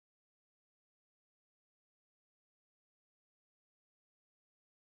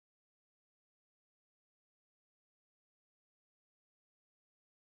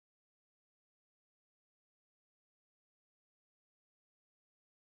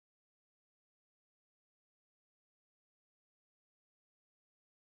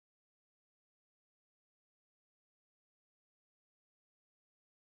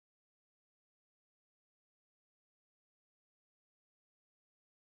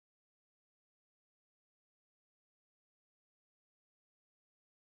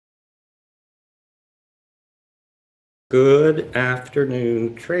Good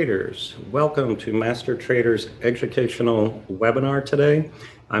afternoon, traders. Welcome to Master Traders Educational Webinar today.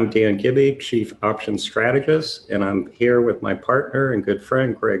 I'm Dan Gibby, Chief Options Strategist, and I'm here with my partner and good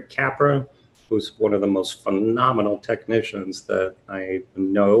friend, Greg Capra, who's one of the most phenomenal technicians that I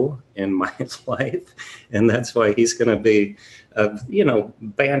know in my life. And that's why he's going to be,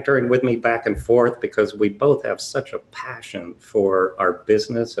 bantering with me back and forth because we both have such a passion for our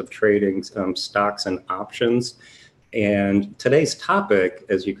business of trading stocks and options. And today's topic,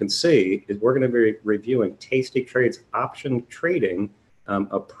 as you can see, is we're going to be reviewing TastyTrade's option trading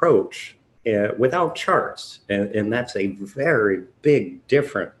approach without charts. And that's a very big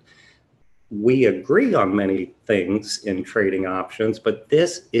difference. We agree on many things in trading options, but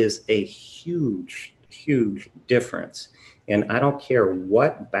this is a huge, huge difference. And I don't care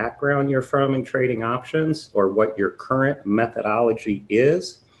what background you're from in trading options or what your current methodology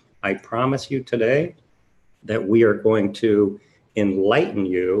is, I promise you today that we are going to enlighten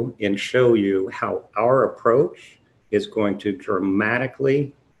you and show you how our approach is going to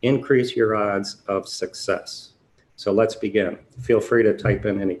dramatically increase your odds of success. So let's begin. Feel free to type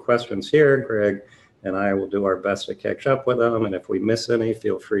in any questions here, Greg, and I will do our best to catch up with them. And if we miss any,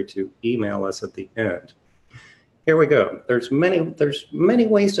 feel free to email us at the end. Here we go. There's many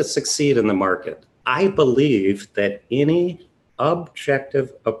ways to succeed in the market. I believe that any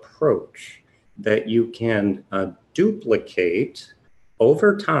objective approach that you can duplicate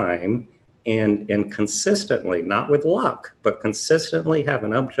over time and consistently, not with luck, but consistently have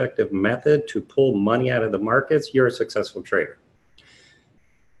an objective method to pull money out of the markets, you're a successful trader.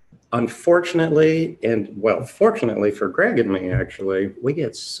 Unfortunately, fortunately for Greg and me, actually, we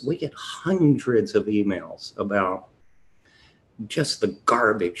get hundreds of emails about just the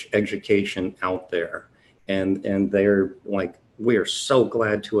garbage education out there. And they're like, we are so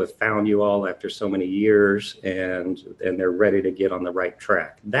glad to have found you all after so many years, and they're ready to get on the right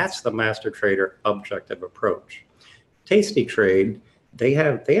track. That's the Master Trader objective approach. TastyTrade, they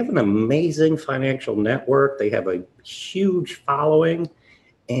have an amazing financial network. They have a huge following,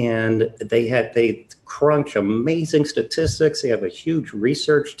 and they crunch amazing statistics. They have a huge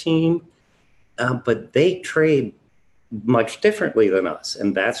research team, but they trade much differently than us,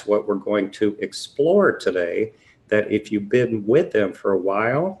 and that's what we're going to explore today. That if you've been with them for a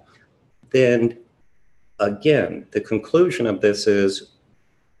while, then again, the conclusion of this is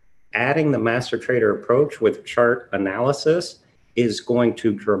adding the Master Trader approach with chart analysis is going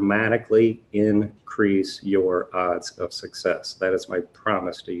to dramatically increase your odds of success. That is my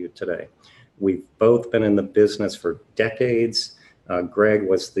promise to you today. We've both been in the business for decades. Greg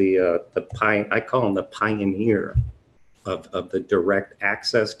was I call him the pioneer of the direct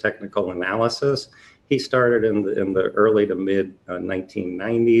access technical analysis. He started in the early to mid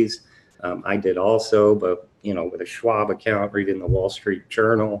 1990s. I did also, but with a Schwab account, reading the Wall Street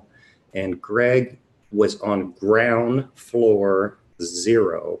Journal. And Greg was on ground floor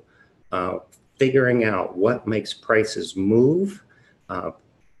zero, figuring out what makes prices move,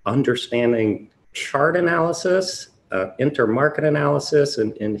 understanding chart analysis, intermarket analysis,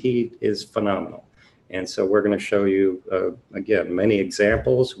 and he is phenomenal. And so we're going to show you, again, many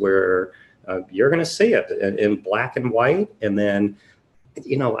examples where you're going to see it in black and white. And then,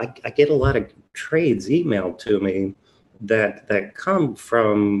 I get a lot of trades emailed to me that come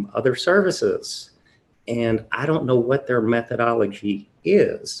from other services. And I don't know what their methodology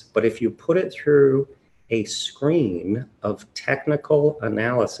is. But if you put it through a screen of technical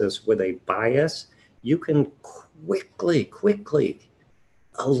analysis with a bias, you can quickly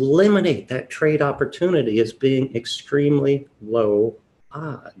eliminate that trade opportunity as being extremely low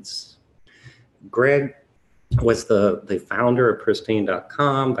odds. Greg was the founder of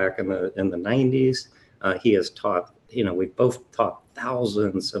Pristine.com back in the 90s. He has taught, we've both taught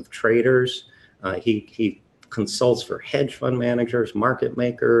thousands of traders. He consults for hedge fund managers, market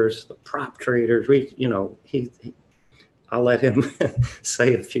makers, the prop traders. I'll let him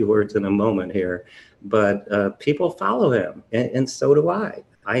say a few words in a moment here, but people follow him, and so do I.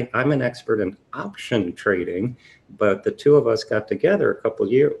 I'm an expert in option trading, but the two of us got together a couple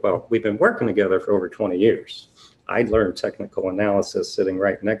of years. Well, we've been working together for over 20 years. I learned technical analysis sitting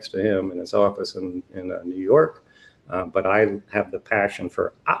right next to him in his office in New York. But I have the passion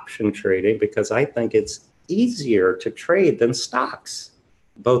for option trading because I think it's easier to trade than stocks,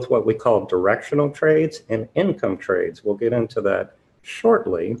 both what we call directional trades and income trades. We'll get into that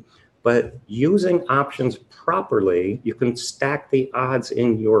shortly. But using options properly, you can stack the odds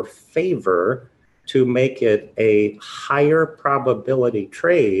in your favor to make it a higher probability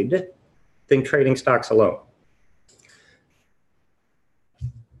trade than trading stocks alone.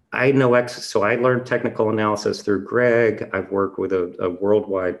 I know so I learned technical analysis through Greg. I've worked with a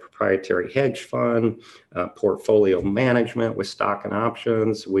worldwide proprietary hedge fund, portfolio management with stock and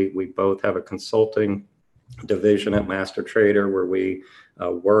options. We both have a consulting division at Master Trader where we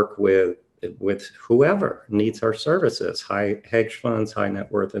work with whoever needs our services, high hedge funds, high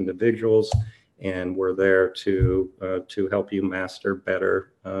net worth individuals, and we're there to help you master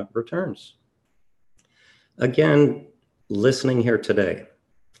better returns. Again, listening here today,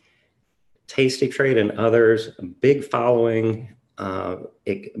 TastyTrade and others, big following, a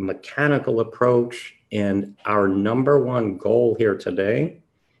mechanical approach, and our #1 goal here today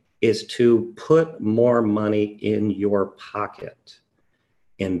is to put more money in your pocket.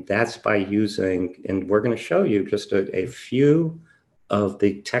 And that's by using, and we're going to show you just a few of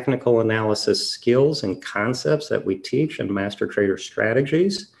the technical analysis skills and concepts that we teach in Master Trader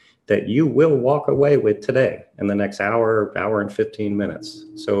Strategies that you will walk away with today in the next hour and 15 minutes.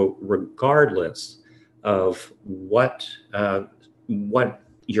 So regardless of what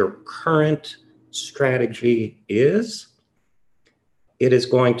your current strategy is, it is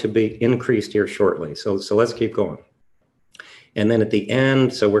going to be increased here shortly. So let's keep going. And then at the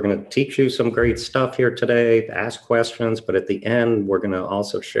end, so we're going to teach you some great stuff here today, ask questions, but at the end, we're going to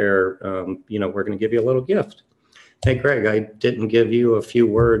also share, we're going to give you a little gift. Hey, Greg, I didn't give you a few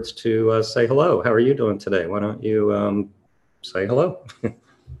words to say hello. How are you doing today? Why don't you say hello?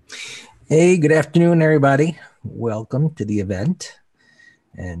 Hey, good afternoon, everybody. Welcome to the event.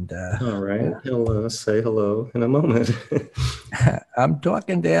 And all right, he'll say hello in a moment. I'm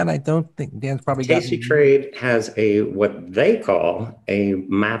talking, Dan. I don't think Dan's probably got TastyTrade has what they call a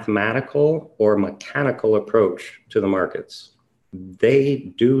mathematical or mechanical approach to the markets.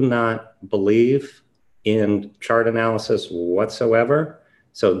 They do not believe in chart analysis whatsoever,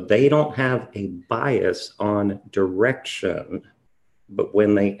 so they don't have a bias on direction, but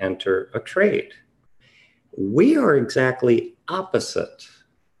when they enter a trade. We are exactly opposite.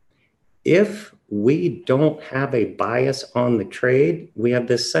 If we don't have a bias on the trade, we have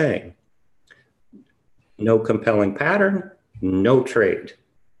this saying, no compelling pattern, no trade.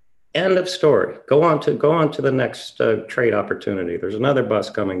 End of story. Go on to the next trade opportunity. There's another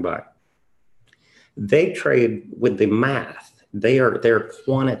bus coming by. They trade with the math. They're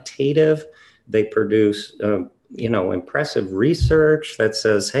quantitative. They produce impressive research that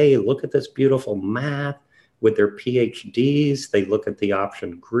says, hey, look at this beautiful math. With their PhDs, they look at the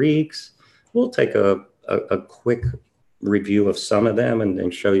option Greeks. We'll take a quick review of some of them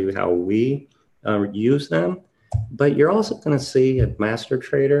and show you how we use them. But you're also going to see at Master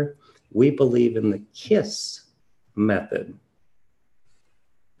Trader, we believe in the KISS method.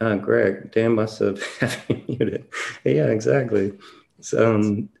 Greg, Dan must have muted. Yeah, exactly.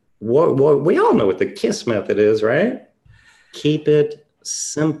 So we all know what the KISS method is, right? Keep it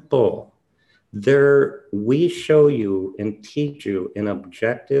simple. We show you and teach you an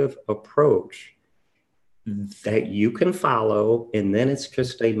objective approach that you can follow, and then it's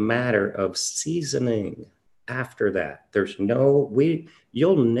just a matter of seasoning after that.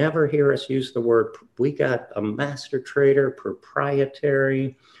 You'll never hear us use the word, we got a Master Trader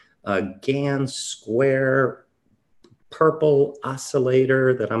proprietary Gann square purple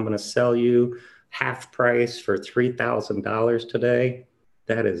oscillator that I'm going to sell you half price for $3,000 today.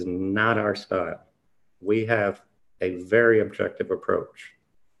 That is not our style. We have a very objective approach.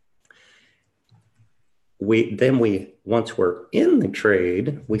 Once we're in the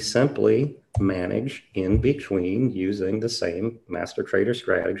trade, we simply manage in between using the same Master Trader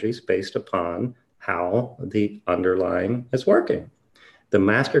strategies based upon how the underlying is working. The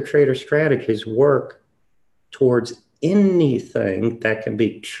Master Trader strategies work towards anything that can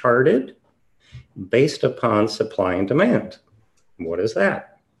be charted based upon supply and demand. What is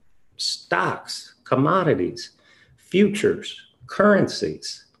that? Stocks, commodities, futures,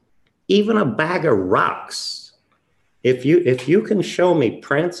 currencies, even a bag of rocks. If you can show me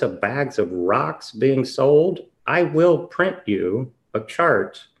prints of bags of rocks being sold, I will print you a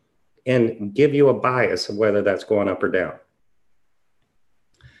chart and give you a bias of whether that's going up or down.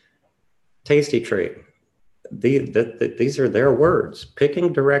 TastyTrade. These are their words.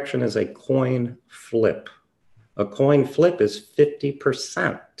 Picking direction is a coin flip. A coin flip is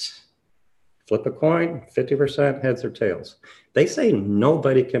 50%. Flip a coin, 50% heads or tails. They say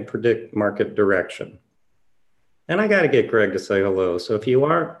nobody can predict market direction. And I got to get Greg to say hello. So if you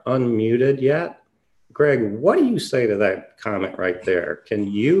aren't unmuted yet, Greg, what do you say to that comment right there?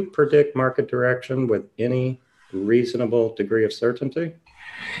 Can you predict market direction with any reasonable degree of certainty?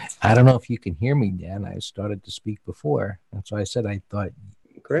 I don't know if you can hear me, Dan. I started to speak before. And so I said I thought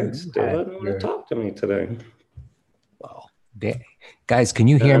Greg still doesn't want to talk to me today. Well, Dan, guys, can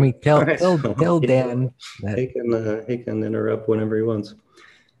you hear me? All Tell right, tell so tell Dan that. he can interrupt whenever he wants.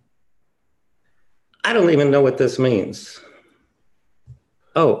 I don't even know what this means.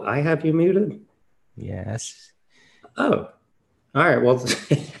 Oh, I have you muted? Yes, Oh, all right. Well,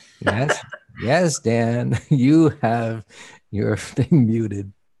 yes, yes, Dan. You have your thing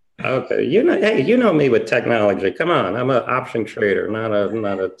muted. okay. Hey, you know me with technology. Come on, I'm an option trader, not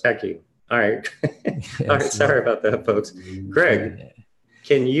a techie. All right. All right. Yes. Sorry about that, folks. Greg, Yeah.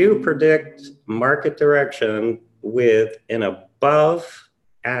 can you predict market direction with an above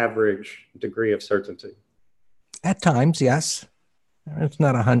average degree of certainty? At times, yes. It's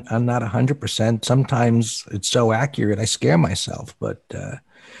not I'm not 100%. Sometimes it's so accurate, I scare myself. But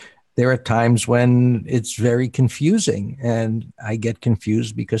there are times when it's very confusing, and I get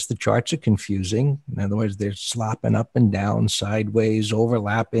confused because the charts are confusing. In other words, they're slopping up and down, sideways,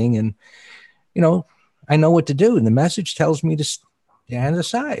 overlapping, and you know, I know what to do. And the message tells me to stand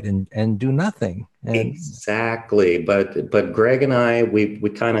aside and do nothing. And Exactly. But Greg and I, we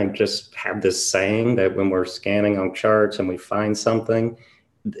kind of just have this saying that when we're scanning on charts and we find something,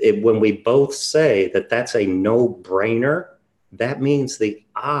 when we both say that that's a no-brainer, that means the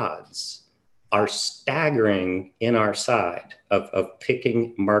odds are staggering in our side of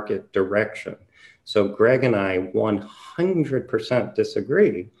picking market direction. So Greg and I 100%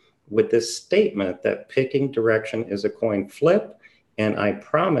 disagree with this statement that picking direction is a coin flip. And I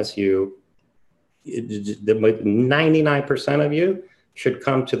promise you, 99% of you should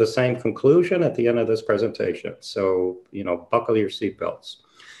come to the same conclusion at the end of this presentation. So, buckle your seatbelts.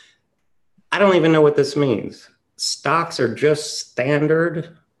 I don't even know what this means. Stocks are just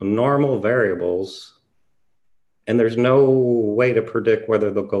standard, normal variables, and there's no way to predict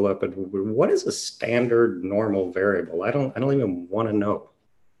whether they'll go up. What is a standard, normal variable? I don't even want to know.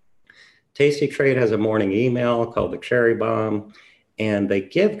 TastyTrade has a morning email called the Cherry Bomb, and they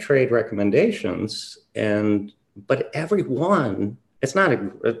give trade recommendations. But every one, it's not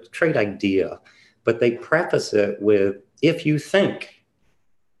a trade idea, but they preface it with, if you think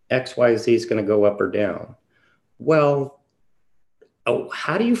XYZ is going to go up or down. Well,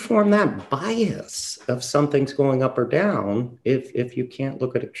 how do you form that bias of something's going up or down if you can't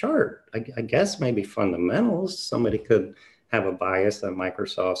look at a chart? I guess maybe fundamentals. Somebody could have a bias that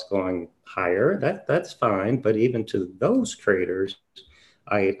Microsoft's going higher. That's fine. But even to those traders,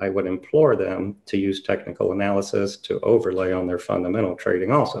 I would implore them to use technical analysis to overlay on their fundamental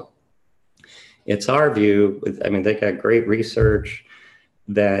trading also. It's our view, I mean, they got great research,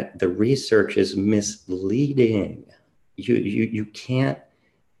 that the research is misleading. You can't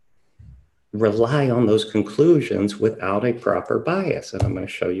rely on those conclusions without a proper bias. And I'm going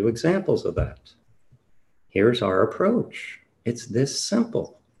to show you examples of that. Here's our approach. It's this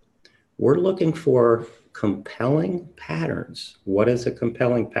simple. We're looking for compelling patterns. What is a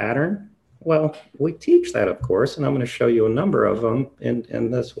compelling pattern? Well, we teach that, of course, and I'm going to show you a number of them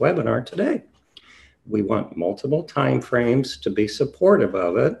in this webinar today. We want multiple time frames to be supportive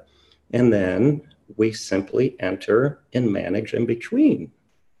of it, and then we simply enter and manage in between.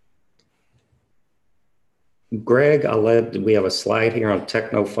 Greg, we have a slide here on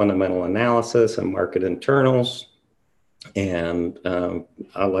techno-fundamental analysis and market internals, and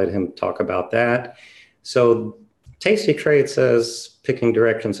I'll let him talk about that. So TastyTrade says picking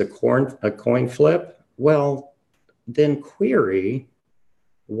direction's a coin flip. Well, then query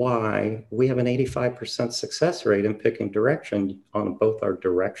why we have an 85% success rate in picking direction on both our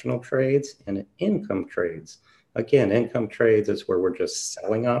directional trades and income trades. Again, income trades is where we're just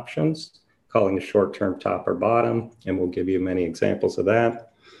selling options, calling the short-term top or bottom, and we'll give you many examples of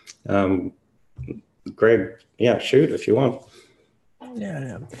that. Greg, yeah, shoot if you want.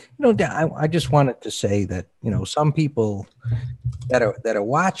 yeah. I just wanted to say that, some people that are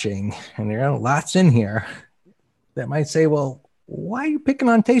watching, and there are lots in here, that might say, well, why are you picking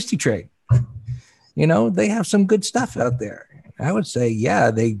on TastyTrade? They have some good stuff out there. I would say, yeah,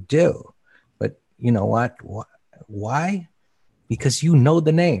 they do. But you know what? Why? Because you know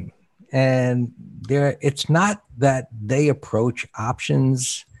the name. And it's not that they approach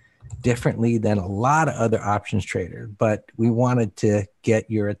options differently than a lot of other options traders, but we wanted to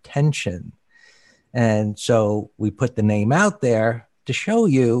get your attention. And so we put the name out there to show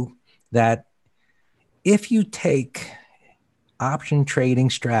you that if you take option trading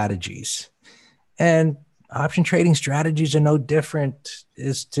strategies, and option trading strategies are no different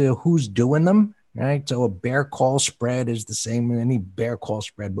as to who's doing them, right? So a bear call spread is the same as any bear call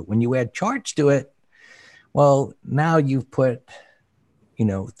spread, but when you add charts to it, well, now you've put,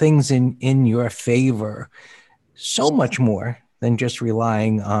 things in your favor so much more than just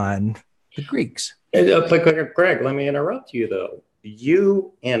relying on the Greeks. But Greg, let me interrupt you though.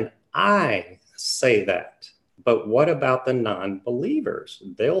 You and I say that, but what about the non-believers?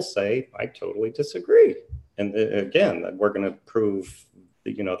 They'll say, I totally disagree. And again, we're going to prove,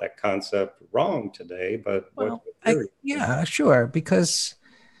 that concept wrong today, but Well, yeah, sure. Because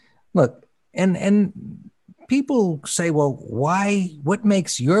look, and people say, well, what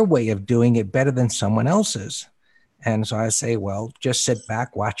makes your way of doing it better than someone else's? And so I say, well, just sit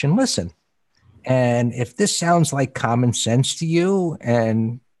back, watch, and listen. And if this sounds like common sense to you,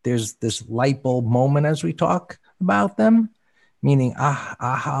 and there's this light bulb moment as we talk about them, meaning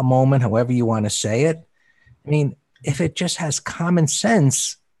aha moment, however you want to say it. I mean, if it just has common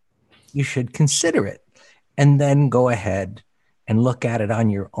sense, you should consider it and then go ahead and look at it on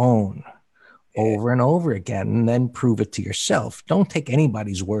your own over and over again and then prove it to yourself. Don't take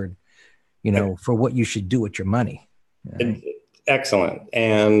anybody's word, for what you should do with your money. Right? Excellent.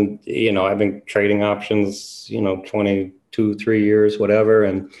 And, I've been trading options, 22, 3 years, whatever.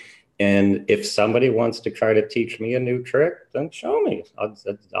 And if somebody wants to try to teach me a new trick, then show me.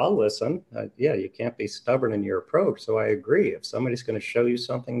 I'll listen. Yeah, you can't be stubborn in your approach. So I agree. If somebody's going to show you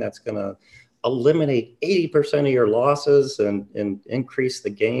something that's going to eliminate 80% of your losses and increase the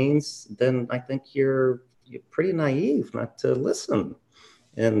gains, then I think you're pretty naive not to listen.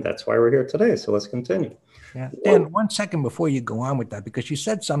 And that's why we're here today. So let's continue. Yeah. Dan, 1 second before you go on with that, because you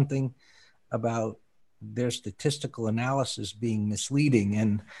said something about their statistical analysis being misleading.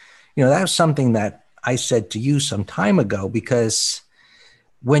 And, that was something that I said to you some time ago, because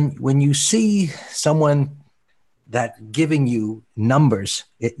when you see someone that giving you numbers,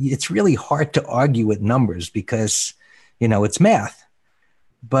 it's really hard to argue with numbers because, it's math.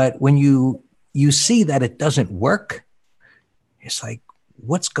 But when you see that it doesn't work, it's like,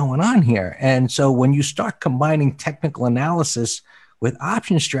 what's going on here? And so when you start combining technical analysis with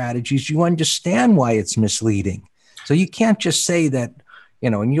option strategies, you understand why it's misleading. So you can't just say that,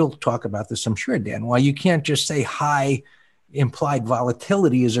 and you'll talk about this, I'm sure, Dan, why you can't just say high implied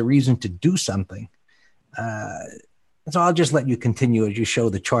volatility is a reason to do something. So I'll just let you continue as you show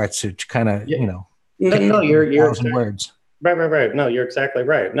the charts, which kind of, No, you're 1,000 words. Right. No, you're exactly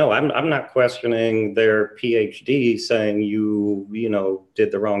right. No, I'm not questioning their PhD saying you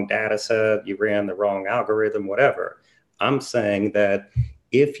did the wrong data set, you ran the wrong algorithm, whatever. I'm saying that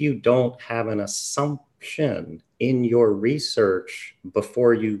if you don't have an assumption in your research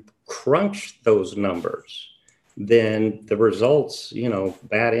before you crunch those numbers, then the results,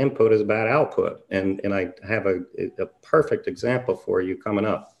 bad input is bad output. And I have a perfect example for you coming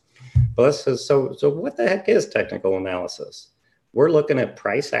up. But so what the heck is technical analysis? We're looking at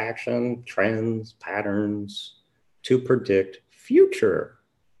price action, trends, patterns to predict future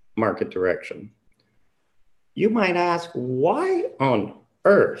market direction. You might ask, why on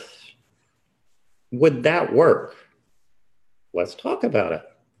earth would that work? Let's talk about it.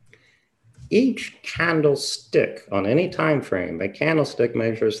 Each candlestick on any time frame, a candlestick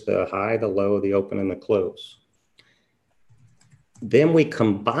measures the high, the low, the open, and the close. Then we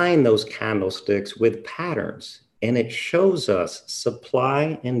combine those candlesticks with patterns, and it shows us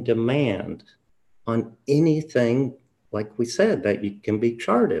supply and demand on anything, like we said, that you can be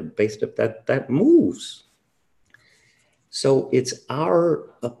charted based if that moves. So it's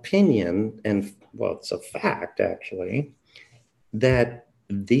our opinion, and well, it's a fact actually, that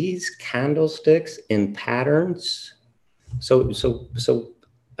these candlesticks and patterns, so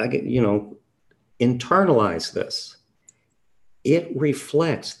I get, internalize this. It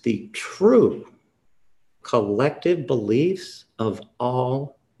reflects the true collective beliefs of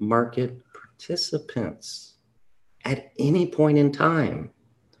all market participants at any point in time.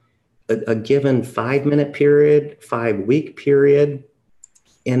 A given 5-minute period, 5-week period.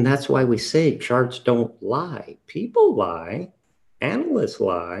 And that's why we say charts don't lie. People lie, analysts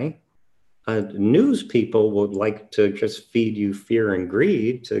lie. News people would like to just feed you fear and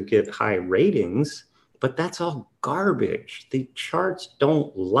greed to get high ratings. But that's all garbage. The charts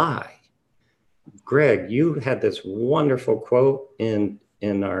don't lie. Greg, you had this wonderful quote in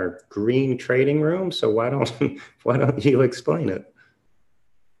our green trading room. So why don't you explain it?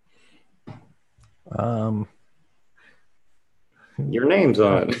 Your name's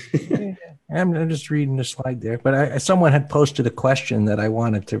on it. I'm just reading the slide there, but someone had posted a question that I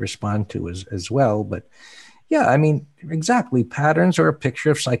wanted to respond to as well. But yeah, I mean, exactly. Patterns are a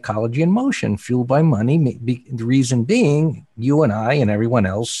picture of psychology in motion, fueled by money. The reason being, you and I and everyone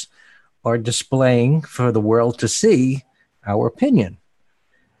else are displaying for the world to see our opinion.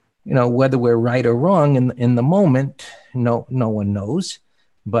 Whether we're right or wrong in the moment, no one knows.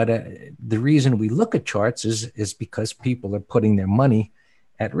 But the reason we look at charts is because people are putting their money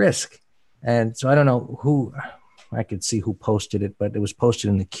at risk. And so I don't know who, I could see who posted it, but it was posted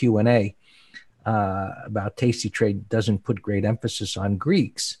in the Q&A about TastyTrade doesn't put great emphasis on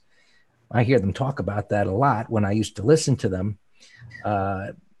Greeks. I hear them talk about that a lot when I used to listen to them.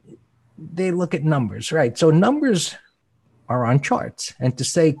 They look at numbers, right? So numbers are on charts, and to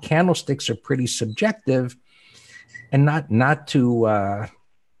say candlesticks are pretty subjective, and not to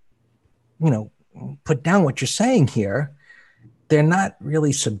put down what you're saying here, they're not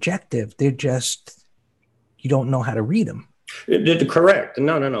really subjective. They're just, you don't know how to read them. Correct.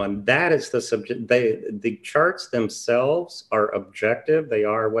 No. And that is the subject. The charts themselves are objective. They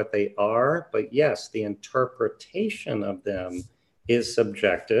are what they are. But yes, the interpretation of them is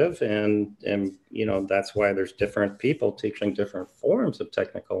subjective. And that's why there's different people teaching different forms of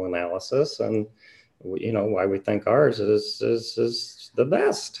technical analysis. And, why we think ours is the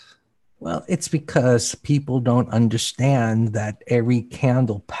best. Well, it's because people don't understand that every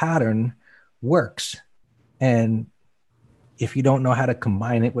candle pattern works. And if you don't know how to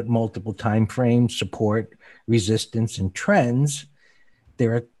combine it with multiple time frames, support, resistance, and trends,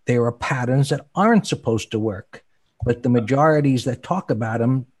 there are patterns that aren't supposed to work. But the majorities that talk about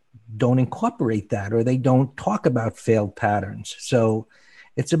them don't incorporate that, or they don't talk about failed patterns. So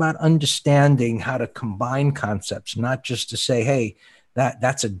it's about understanding how to combine concepts, not just to say, hey,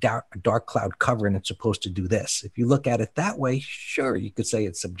 that's a dark cloud cover and it's supposed to do this. If you look at it that way, sure, you could say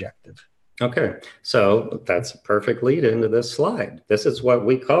it's subjective. Okay, so that's a perfect lead into this slide. This is what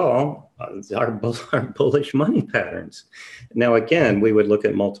we call our bullish money patterns. Now, again, we would look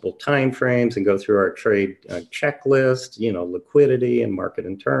at multiple time frames and go through our trade checklist, liquidity and market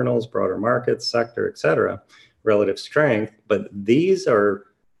internals, broader markets, sector, et cetera, relative strength. But these are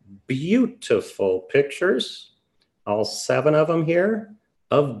beautiful pictures, all 7 of them here,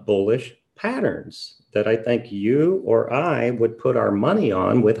 of bullish patterns that I think you or I would put our money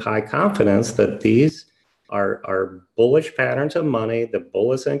on with high confidence that these are bullish patterns of money. The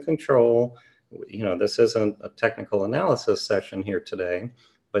bull is in control. This isn't a technical analysis session here today,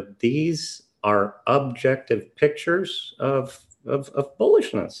 but these are objective pictures of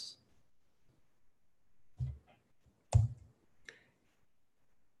bullishness.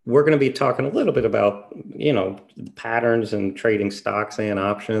 We're going to be talking a little bit about, patterns and trading stocks and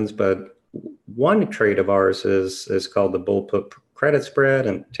options, but one trade of ours is called the bull put credit spread,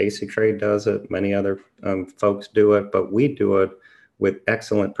 and TastyTrade does it. Many other folks do it, but we do it with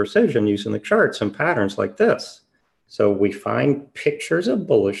excellent precision using the charts and patterns like this. So we find pictures of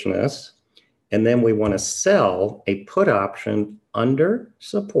bullishness, and then we want to sell a put option under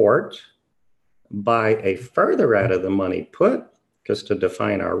support, buy a further out of the money put, just to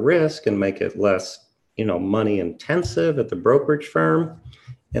define our risk and make it less, money intensive at the brokerage firm.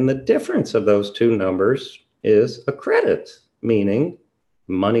 And the difference of those two numbers is a credit, meaning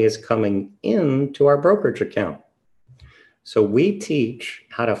money is coming into our brokerage account. So we teach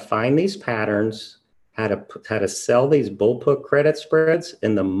how to find these patterns, how to sell these bull put credit spreads,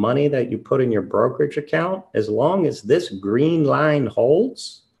 and the money that you put in your brokerage account, as long as this green line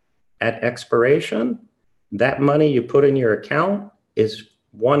holds at expiration, that money you put in your account is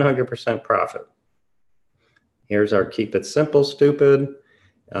 100% profit. Here's our keep it simple, stupid.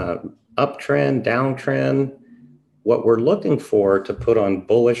 Uptrend, downtrend. What we're looking for to put on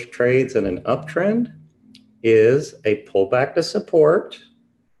bullish trades in an uptrend is a pullback to support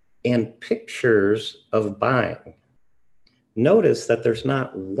and pictures of buying. Notice that there's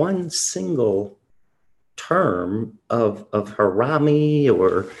not one single term of harami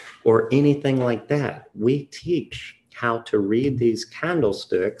or anything like that. We teach how to read these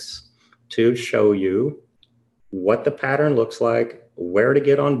candlesticks to show you what the pattern looks like, where to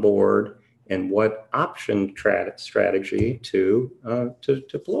get on board, and what option strategy to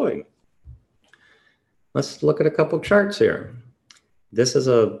deploy. Let's look at a couple charts here. This is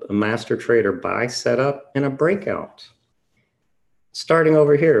a master trader buy setup and a breakout. Starting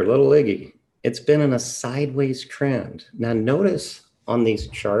over here, little Iggy. It's been in a sideways trend. Now notice on these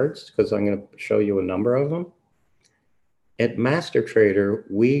charts, because I'm going to show you a number of them. At Master Trader,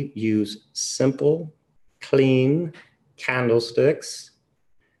 we use simple, clean candlesticks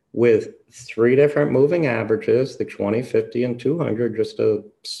with 3 different moving averages, the 20, 50, and 200, just to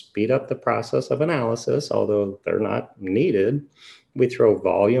speed up the process of analysis, although they're not needed. We throw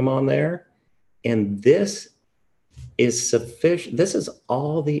volume on there, and this is sufficient. This is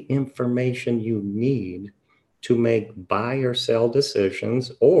all the information you need to make buy or sell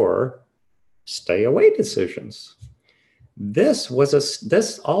decisions or stay away decisions.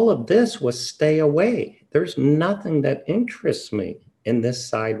 All of this was stay away. There's nothing that interests me in this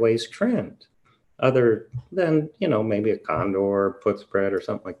sideways trend other than, maybe a condor, put spread, or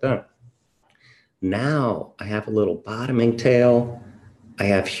something like that. Now I have a little bottoming tail. I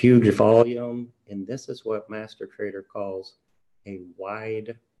have huge volume. And this is what Master Trader calls a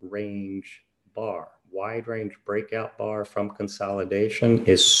wide range bar. Wide range breakout bar from consolidation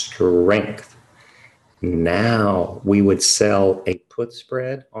is strength. Now we would sell a put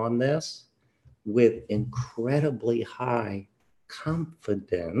spread on this with incredibly high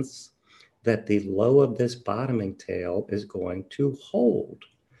confidence that the low of this bottoming tail is going to hold.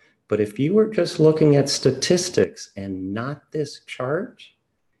 But if you were just looking at statistics and not this chart,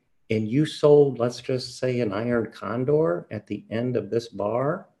 and you sold, let's just say, an Iron Condor at the end of this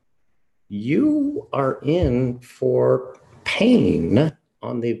bar, you are in for pain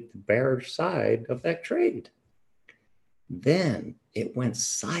on the bearish side of that trade. Then it went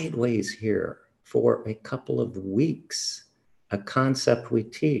sideways here for a couple of weeks. A concept we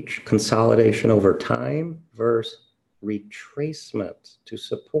teach, consolidation over time versus retracement to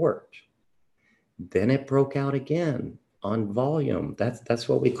support. Then it broke out again on volume. That's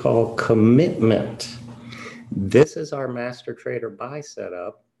what we call commitment. This is our master trader buy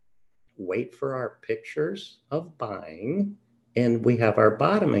setup. Wait for our pictures of buying, and we have our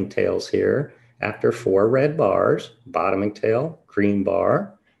bottoming tails here after 4 red bars, bottoming tail, green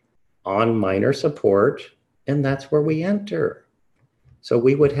bar, on minor support, and that's where we enter. So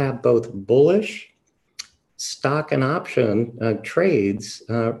we would have both bullish stock and option trades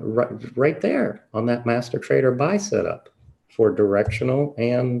right there on that master trader buy setup for directional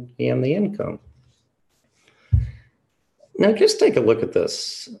and the income. Now just take a look at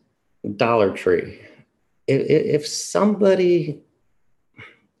this Dollar Tree. If somebody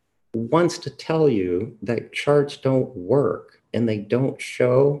wants to tell you that charts don't work and they don't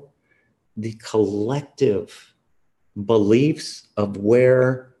show the collective beliefs of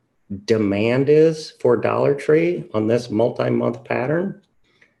where demand is for Dollar Tree on this multi-month pattern,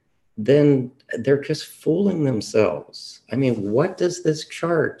 then they're just fooling themselves. I mean, what does this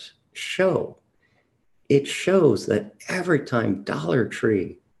chart show? It shows that every time Dollar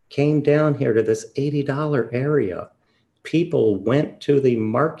Tree came down here to this $80 area, people went to the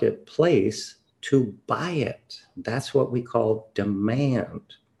marketplace to buy it. That's what we call demand.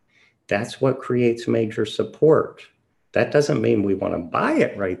 That's what creates major support. That doesn't mean we want to buy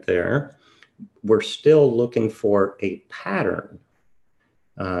it right there. We're still looking for a pattern.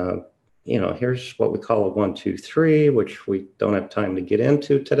 Here's what we call a 1, 2, 3, which we don't have time to get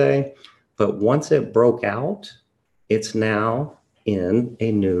into today. But once it broke out, it's now in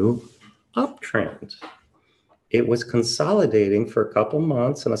a new uptrend. It was consolidating for a couple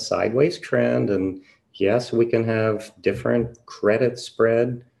months in a sideways trend. And yes, we can have different credit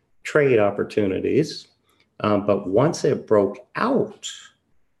spread trade opportunities. But once it broke out,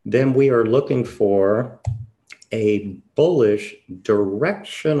 then we are looking for a bullish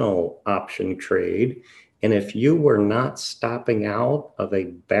directional option trade. And if you were not stopping out of a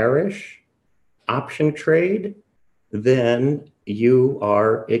bearish option trade, then you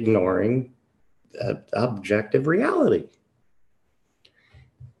are ignoring objective reality.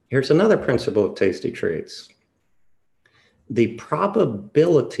 Here's another principle of Tasty Trades. The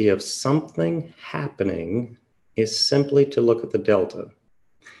probability of something happening is simply to look at the delta.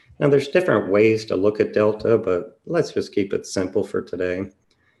 Now, there's different ways to look at delta, but let's just keep it simple for today.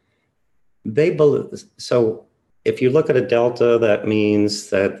 So if you look at a delta, that means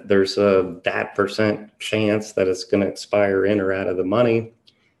that there's that percent chance that it's going to expire in or out of the money.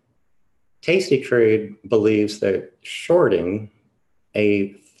 Tasty Trade believes that shorting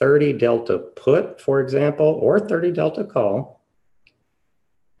a 30 delta put, for example, or 30 delta call,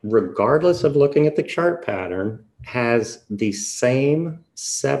 regardless of looking at the chart pattern, has the same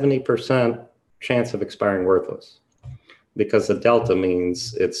 70% chance of expiring worthless, because the delta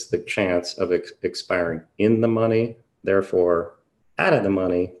means it's the chance of expiring in the money. Therefore, out of the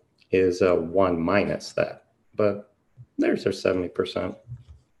money is 1 minus that. But there's their 70%.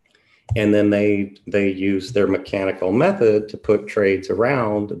 And then they use their mechanical method to put trades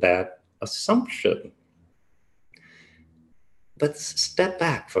around that assumption. But step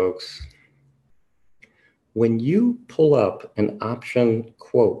back, folks. When you pull up an option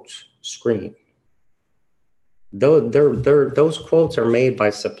quote screen, those quotes are made by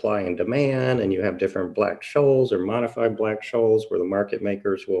supply and demand, and you have different black scholes or modified black scholes where the market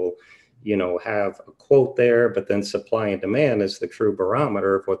makers will have a quote there, but then supply and demand is the true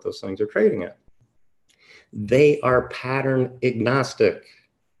barometer of what those things are trading at. They are pattern agnostic.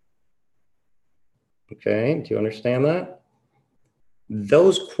 Okay, do you understand that?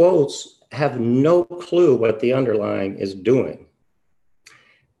 Those quotes have no clue what the underlying is doing.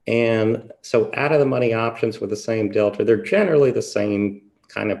 And so out of the money options with the same delta, they're generally the same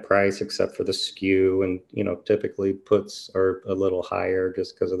kind of price except for the skew, and typically puts are a little higher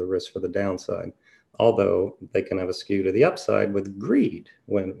just because of the risk for the downside, although they can have a skew to the upside with greed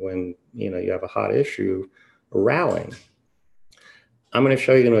when you have a hot issue rallying. I'm going to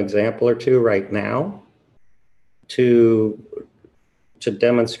show you an example or two right now to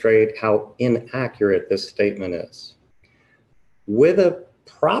demonstrate how inaccurate this statement is. With a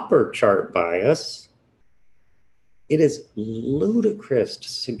proper chart bias, it is ludicrous to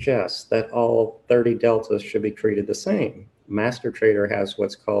suggest that all 30 deltas should be treated the same. Master Trader has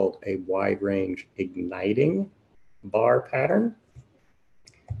what's called a wide range igniting bar pattern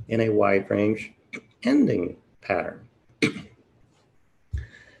and a wide range ending pattern.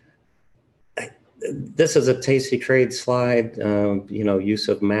 This is a TastyTrade slide, use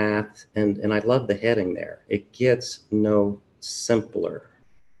of math, and I love the heading there. It gets no simpler.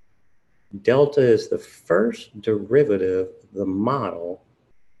 Delta is the first derivative of the model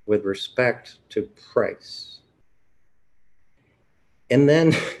with respect to price. And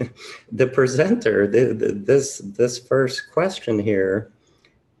then the presenter, this first question here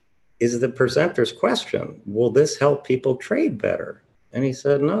is the presenter's question. Will this help people trade better? And he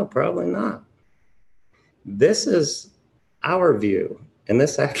said, no, probably not. This is our view. And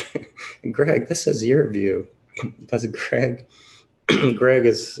this actually, Greg, this is your view. Because Greg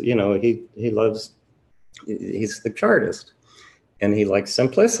is, he's the chartist. And he likes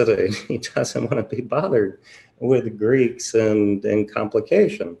simplicity. He doesn't want to be bothered with Greeks and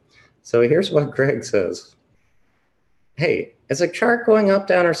complication. So here's what Greg says. Hey, is a chart going up,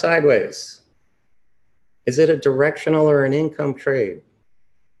 down, or sideways? Is it a directional or an income trade?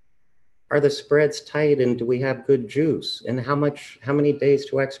 Are the spreads tight, and do we have good juice? And how many days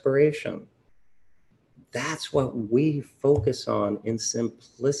to expiration? That's what we focus on in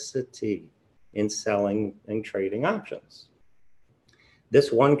simplicity in selling and trading options.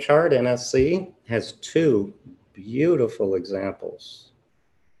 This one chart, NSC, has two beautiful examples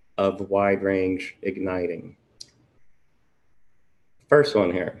of wide range igniting. First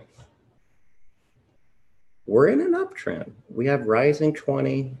one here. We're in an uptrend. We have rising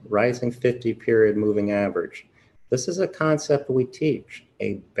 20, rising 50 period moving average. This is a concept we teach,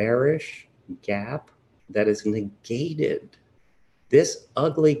 a bearish gap that is negated. This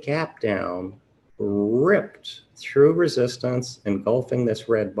ugly gap down ripped through resistance, engulfing this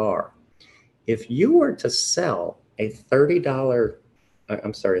red bar. If you were to sell a 30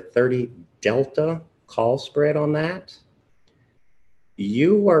 delta call spread on that,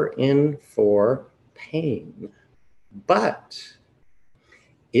 you are in for pain. But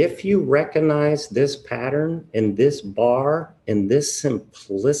if you recognize this pattern and this bar and this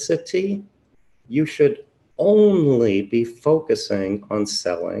simplicity, you should only be focusing on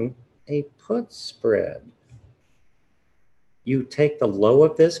selling a put spread. You take the low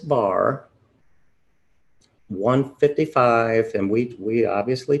of this bar, 155, and we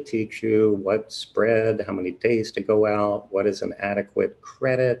obviously teach you what spread, how many days to go out, what is an adequate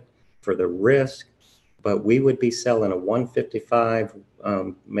credit for the risk. But we would be selling a 155,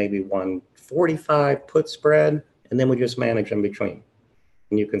 maybe 145 put spread, and then we just manage in between.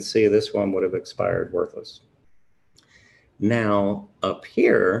 And you can see this one would have expired worthless. Now, up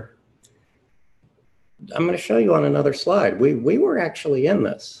here, I'm going to show you on another slide. We were actually in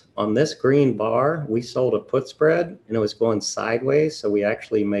this. On this green bar, we sold a put spread, and it was going sideways, so we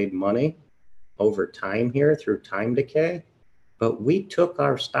actually made money over time here through time decay. But we took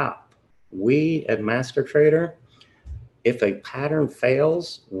our stop. We at Master Trader, if a pattern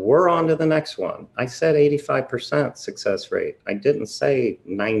fails, we're on to the next one. I said 85% success rate. I didn't say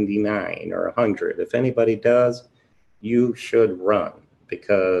 99 or 100. If anybody does, you should run,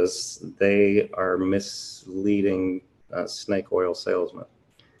 because they are misleading snake oil salesmen.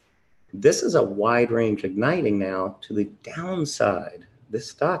 This is a wide range igniting now to the downside. This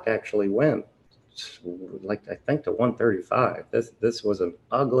stock actually went like, I think, to 135. This was an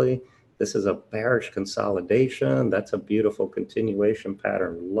ugly. This is a bearish consolidation. That's a beautiful continuation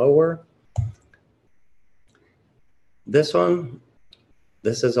pattern lower. This one,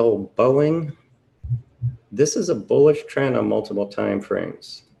 this is old Boeing. This is a bullish trend on multiple time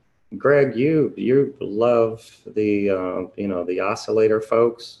frames. Greg, you love the the oscillator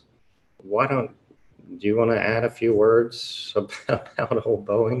folks. Do you want to add a few words about old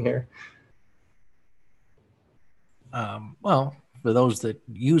Boeing here? Well, for those that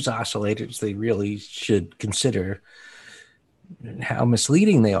use oscillators, they really should consider how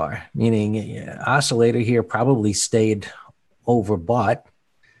misleading they are. Meaning, oscillator here probably stayed overbought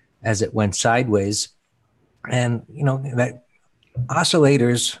as it went sideways. And, that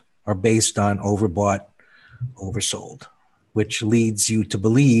oscillators are based on overbought, oversold. which leads you to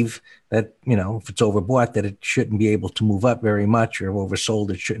believe that, if it's overbought, that it shouldn't be able to move up very much, or oversold,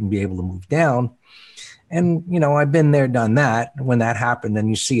 it shouldn't be able to move down. And, I've been there, done that. When that happened and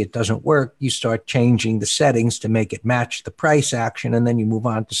you see it doesn't work, you start changing the settings to make it match the price action. And then you move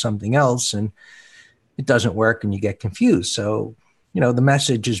on to something else and it doesn't work and you get confused. So, the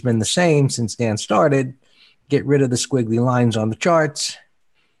message has been the same since Dan started. Get rid of the squiggly lines on the charts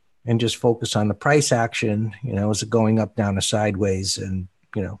and just focus on the price action. Is it going up, down, or sideways? And,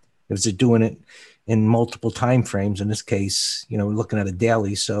 is it doing it in multiple time frames? In this case, looking at a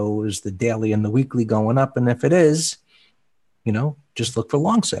daily. So is the daily and the weekly going up? And if it is, just look for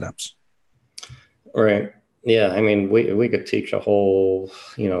long setups. Right. Yeah. I mean, we could teach a whole,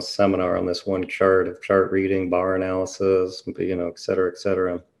 seminar on this one chart of chart reading, bar analysis, et cetera, et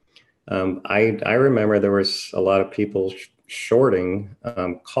cetera. I remember there was a lot of people shorting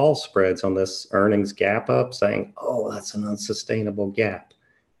call spreads on this earnings gap up, saying, oh, that's an unsustainable gap.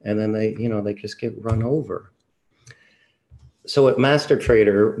 And then they just get run over. So at Master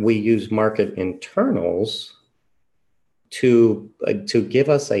Trader, we use market internals to give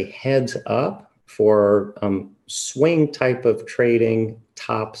us a heads up for swing type of trading,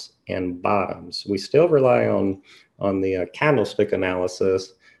 tops and bottoms. We still rely on the candlestick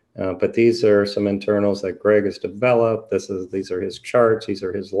analysis, but these are some internals that Greg has developed. These are his charts. These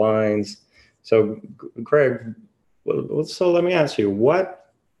are his lines. So Greg, so let me ask you, what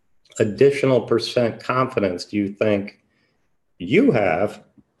additional percent confidence do you think you have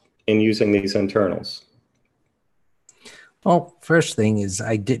in using these internals? Well, first thing is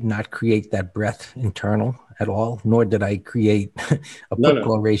I did not create that breadth internal at all, nor did I create a put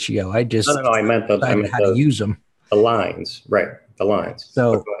call ratio. I just I meant how to use them. The lines, right? The lines.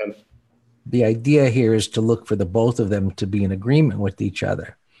 So go ahead. The idea here is to look for the both of them to be in agreement with each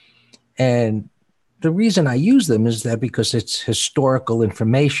other. And the reason I use them is that because it's historical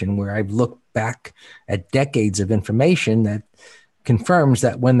information where I've looked back at decades of information that confirms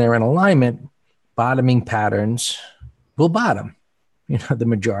that when they're in alignment, bottoming patterns will bottom, the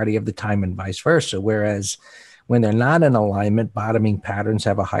majority of the time, and vice versa. Whereas when they're not in alignment, bottoming patterns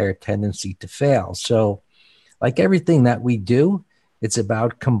have a higher tendency to fail. So like everything that we do, it's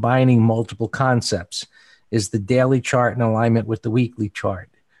about combining multiple concepts. Is the daily chart in alignment with the weekly chart?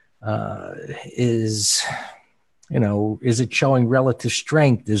 Is it showing relative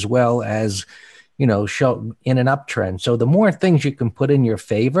strength as well as, show in an uptrend? So the more things you can put in your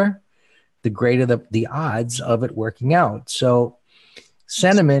favor, the greater the odds of it working out. So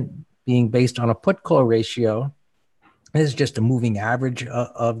sentiment being based on a put call ratio is just a moving average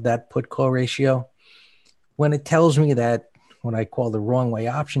of that put call ratio. When it tells me that what I call the wrong way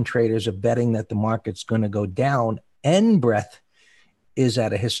option traders are betting that the market's going to go down and breadth is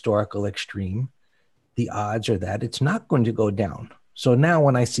at a historical extreme, the odds are that it's not going to go down. So now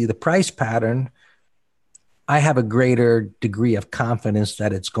when I see the price pattern, I have a greater degree of confidence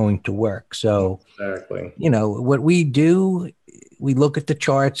that it's going to work. So, exactly. What we do, we look at the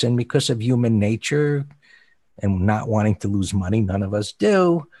charts, and because of human nature and not wanting to lose money, none of us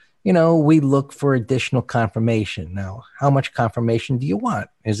do, we look for additional confirmation. Now, how much confirmation do you want?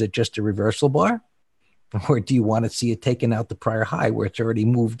 Is it just a reversal bar? Or do you want to see it taken out the prior high where it's already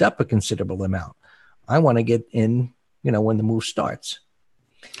moved up a considerable amount? I want to get in, when the move starts.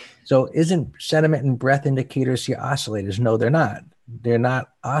 So isn't sentiment and breadth indicators here oscillators? No, they're not. They're not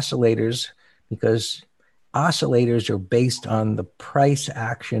oscillators because oscillators are based on the price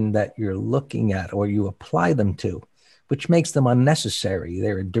action that you're looking at or you apply them to, which makes them unnecessary.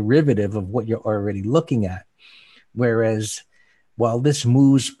 They're a derivative of what you're already looking at. Whereas while this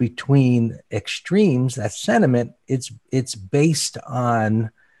moves between extremes, that sentiment, it's based on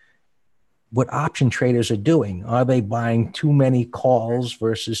what option traders are doing. Are they buying too many calls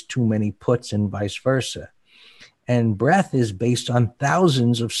versus too many puts and vice versa? And breadth is based on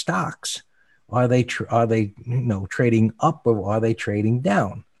thousands of stocks. Are they trading up or are they trading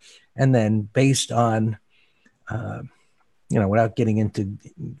down? And then based on without getting into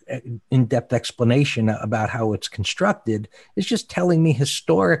in-depth explanation about how it's constructed, it's just telling me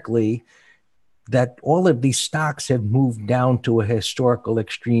historically that all of these stocks have moved down to a historical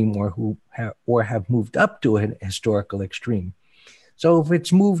extreme or have moved up to a historical extreme. So if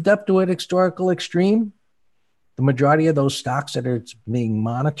it's moved up to a historical extreme, the majority of those stocks that it's being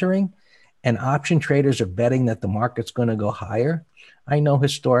monitoring and option traders are betting that the market's going to go higher, I know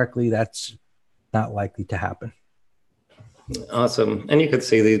historically that's not likely to happen. Awesome. And you could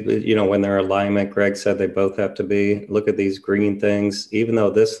see these, when they're alignment, Greg said they both have to be. Look at these green things. Even though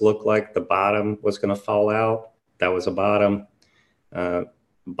this looked like the bottom was going to fall out, that was a bottom,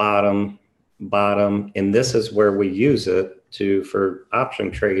 bottom, bottom, and this is where we use it for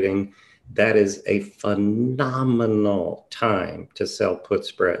option trading. That is a phenomenal time to sell put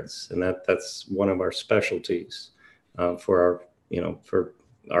spreads, and that's one of our specialties for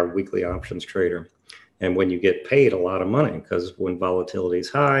our weekly options trader. And when you get paid a lot of money, because when volatility is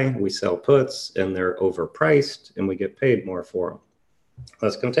high, we sell puts and they're overpriced and we get paid more for them.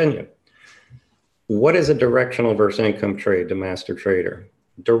 Let's continue. What is a directional versus income trade to master trader?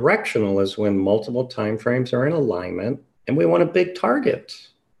 Directional is when multiple time frames are in alignment and we want a big target.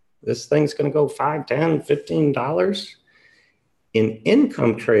 This thing's going to go $5, $10, $15. In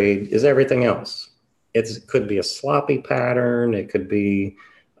income trade is everything else. It could be a sloppy pattern. It could be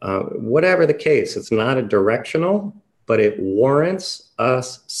whatever the case. It's not a directional, but it warrants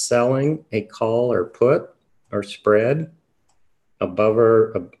us selling a call or put or spread above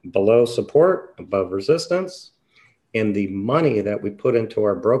or below support, above resistance. And the money that we put into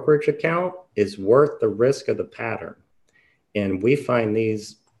our brokerage account is worth the risk of the pattern. And we find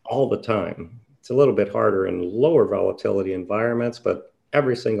these all the time. It's a little bit harder in lower volatility environments, but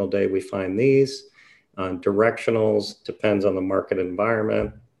every single day we find these. Directionals depends on the market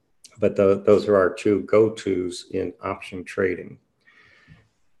environment, but those are our two go-tos in option trading.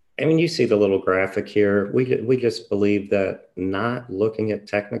 I mean, you see the little graphic here. We just believe that not looking at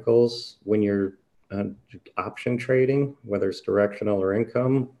technicals when you're option trading, whether it's directional or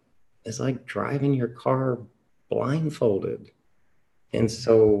income, is like driving your car blindfolded. And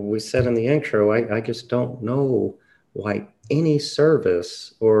so we said in the intro, I just don't know why any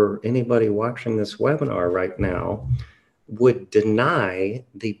service or anybody watching this webinar right now would deny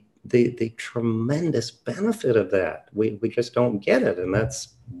the tremendous benefit of that. We just don't get it. And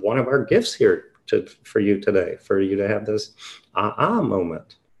that's one of our gifts here for you today, for you to have this aha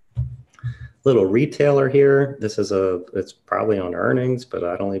moment. Little retailer here. This is it's probably on earnings, but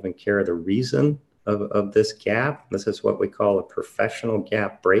I don't even care the reason of this gap. This is what we call a professional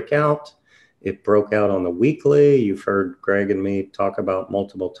gap breakout. It broke out on the weekly. You've heard Greg and me talk about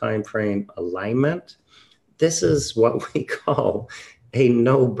multiple time frame alignment. This is what we call a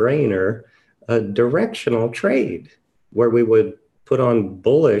no-brainer, a directional trade, where we would put on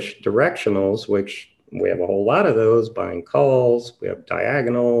bullish directionals, which we have a whole lot of those, buying calls, we have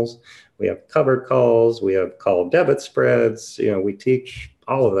diagonals, we have covered calls, we have call debit spreads, we teach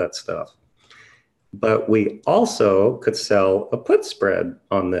all of that stuff. But we also could sell a put spread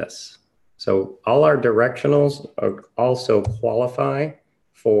on this. So all our directionals also qualify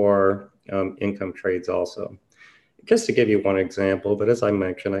for income trades also. Just to give you one example, but as I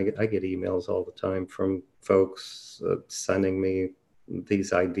mentioned, I get emails all the time from folks sending me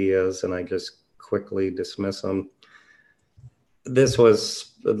these ideas, and I just quickly dismiss them. This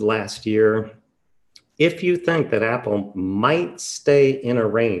was last year. If you think that Apple might stay in a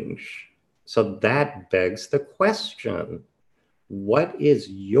range, so that begs the question, what is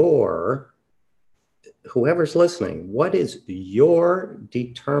whoever's listening, what is your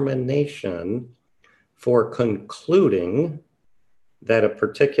determination for concluding that a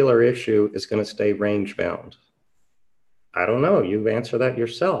particular issue is going to stay range bound? I don't know. You answer that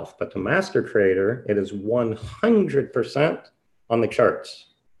yourself. But to master trader, it is 100% on the charts.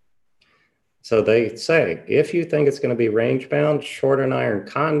 So they say, if you think it's going to be range bound, short an Iron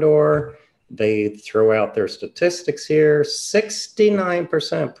Condor. They throw out their statistics here.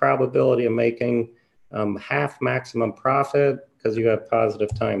 69% probability of making half maximum profit because you have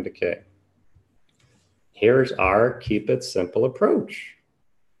positive time decay. Here's our keep it simple approach.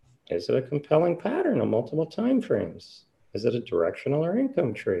 Is it a compelling pattern on multiple time frames? Is it a directional or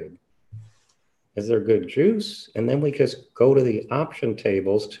income trade? Is there good juice? And then we just go to the option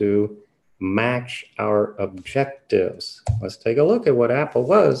tables to match our objectives. Let's take a look at what Apple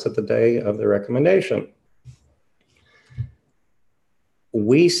was at the day of the recommendation.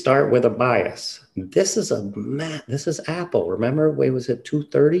 We start with a bias. This is Apple. Remember, we was at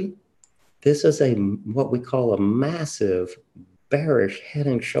 230. This is what we call a massive bearish head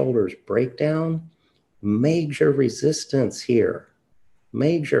and shoulders breakdown. Major resistance here,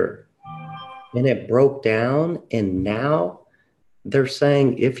 major. And it broke down, and now they're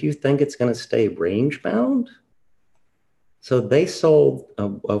saying, if you think it's going to stay range bound. So they sold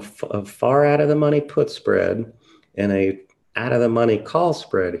a far out of the money put spread and a out of the money call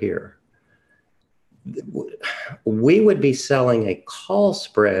spread here. We would be selling a call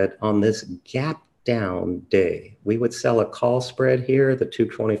spread on this gap down day. We would sell a call spread here, the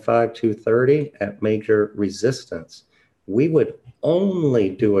 225, 230 at major resistance. We would only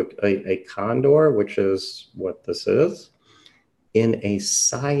do a condor, which is what this is, in a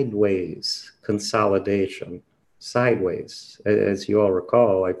sideways consolidation. sideways. As you all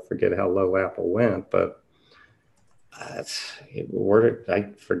recall, I forget how low Apple went, but where did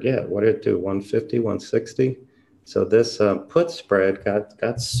I forget? What did it do? 150, 160? So this put spread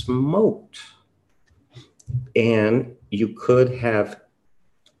got smoked. And you could have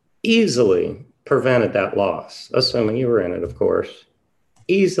easily prevented that loss, assuming you were in it, of course.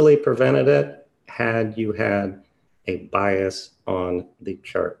 Easily prevented it had you had a bias on the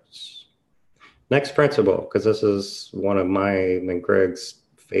charts. Next principle, because this is one of my and Greg's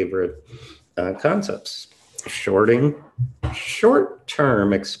favorite concepts, shorting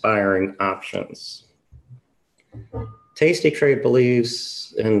short-term expiring options. TastyTrade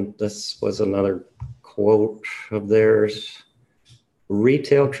believes, and this was another quote of theirs,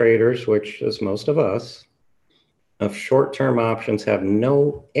 retail traders, which is most of us, of short-term options have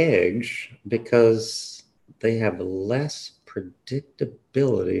no edge because they have less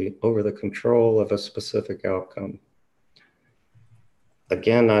predictability over the control of a specific outcome.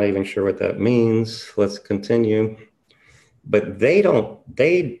 Again, not even sure what that means. Let's continue. But they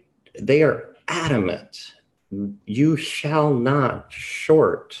are adamant. You shall not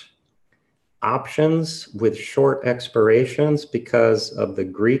short options with short expirations because of the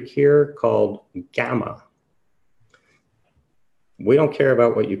Greek here called gamma. We don't care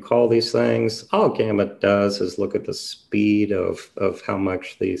about what you call these things. All gamma does is look at the speed of how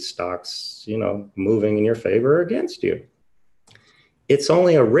much the stock's, moving in your favor or against you. It's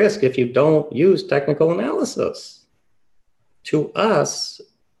only a risk if you don't use technical analysis. To us,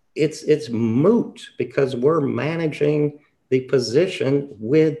 it's moot because we're managing the position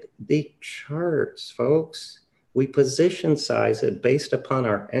with the charts, folks. We position size it based upon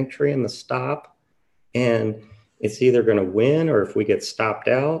our entry and the stop, and it's either going to win or if we get stopped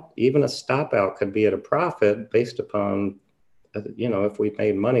out. Even a stop out could be at a profit based upon, if we've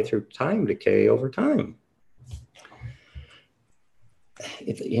made money through time decay over time.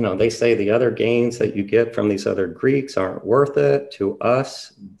 They say the other gains that you get from these other Greeks aren't worth it. To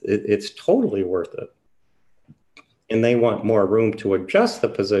us, it's totally worth it. And they want more room to adjust the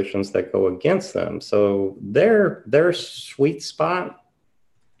positions that go against them. So their sweet spot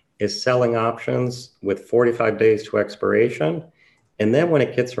is selling options with 45 days to expiration. And then when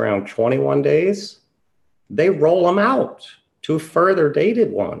it gets around 21 days, they roll them out to further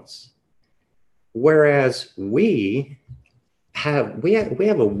dated ones. Whereas we have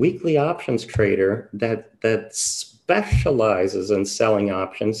a weekly options trader that specializes in selling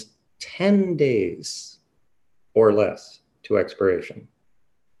options 10 days or less to expiration.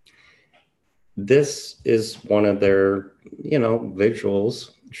 This is one of their,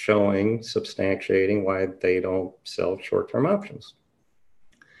 visuals showing, substantiating why they don't sell short-term options.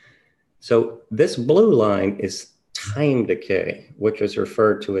 So this blue line is time decay, which is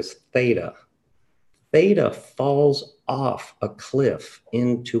referred to as theta. Theta falls off a cliff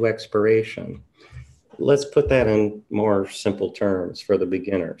into expiration. Let's put that in more simple terms for the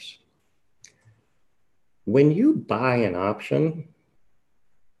beginners. When you buy an option,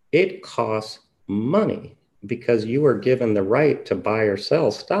 it costs money because you are given the right to buy or sell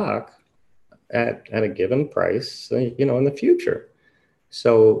stock at a given price, in the future.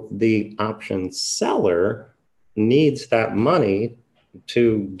 So the option seller needs that money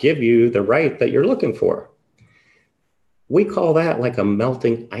to give you the right that you're looking for. We call that like a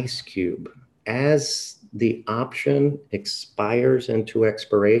melting ice cube. As the option expires into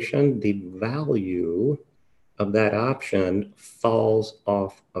expiration, the value of that option falls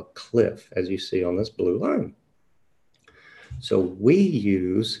off a cliff, as you see on this blue line. So we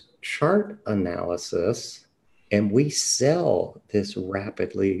use chart analysis and we sell this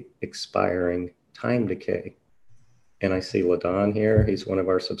rapidly expiring time decay. And I see LaDon here. He's one of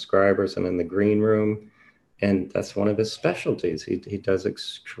our subscribers and in the green room. And that's one of his specialties. He does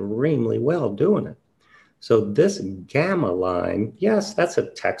extremely well doing it. So this gamma line, yes, that's a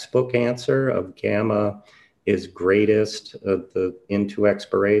textbook answer of gamma is greatest into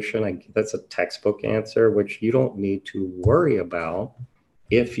expiration. That's a textbook answer, which you don't need to worry about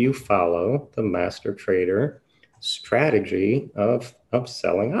if you follow the master trader strategy of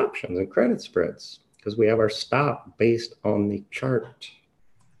selling options and credit spreads, because we have our stop based on the chart.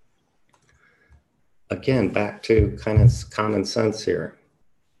 Again, back to kind of common sense here.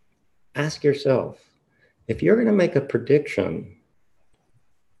 Ask yourself, if you're going to make a prediction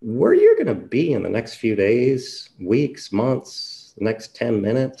where you're going to be in the next few days, weeks, months, the next 10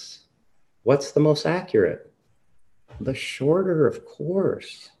 minutes, what's the most accurate? The shorter, of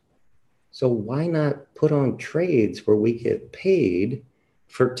course. So why not put on trades where we get paid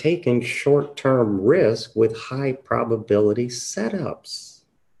for taking short-term risk with high probability setups?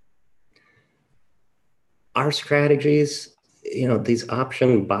 Our strategies, these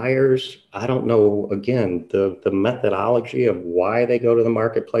option buyers, I don't know, again, the methodology of why they go to the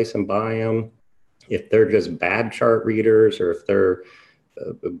marketplace and buy them, if they're just bad chart readers or if they're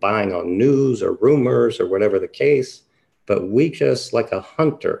buying on news or rumors or whatever the case. But we just, like a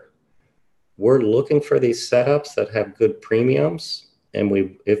hunter, we're looking for these setups that have good premiums.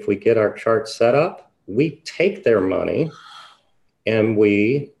 And if we get our chart set up, we take their money and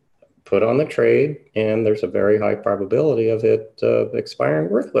we put on the trade, and there's a very high probability of it expiring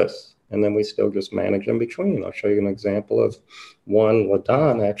worthless. And then we still just manage in between. I'll show you an example of one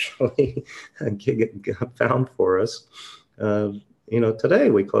Ladon actually found for us. Today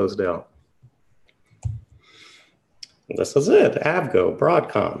we closed out. This is it, Avgo,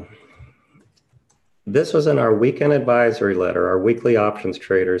 Broadcom. This was in our weekend advisory letter, our weekly options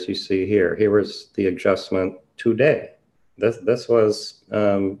traders you see here. Here was the adjustment today. This was,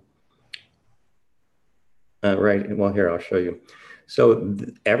 right, well, here, I'll show you. So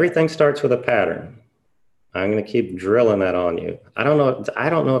everything starts with a pattern. I'm going to keep drilling that on you. I don't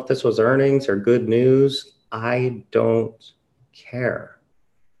know if this was earnings or good news. I don't care.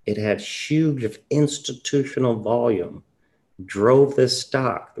 It had huge institutional volume, drove this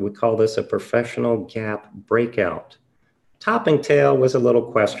stock. We call this a professional gap breakout. Topping tail was a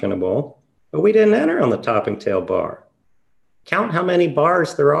little questionable, but we didn't enter on the topping tail bar. Count how many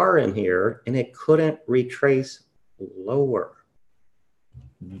bars there are in here, and it couldn't retrace lower.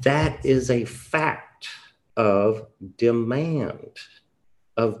 That is a fact of demand,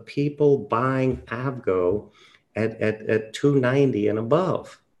 of people buying Avgo at 290 and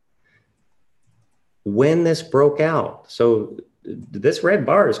above. When this broke out, so this red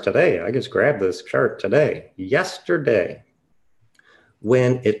bar is today. I just grabbed this chart today. Yesterday,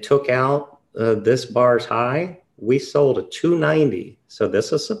 when it took out this bar's high, we sold at 290. So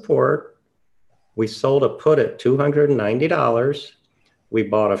this is support. We sold a put at $290. We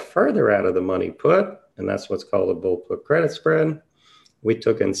bought a further out of the money put, and that's what's called a bull put credit spread. We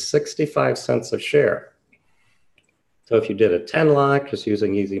took in 65 cents a share. So if you did a 10 lot, just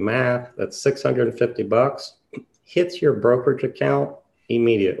using easy math, that's 650 bucks, hits your brokerage account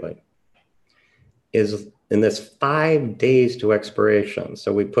immediately. Is in this 5 days to expiration.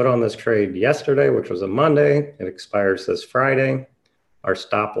 So we put on this trade yesterday, which was a Monday. It expires this Friday. Our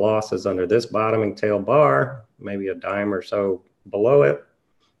stop loss is under this bottoming tail bar, maybe a dime or so below it.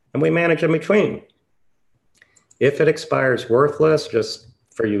 And we manage in between. If it expires worthless, just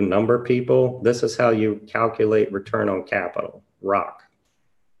for you number people, this is how you calculate return on capital, ROC.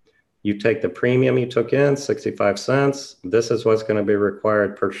 You take the premium you took in, 65 cents. This is what's going to be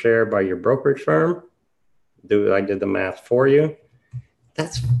required per share by your brokerage firm. I did the math for you.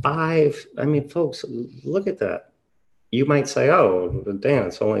 That's five. I mean, folks, look at that. You might say, oh, Dan,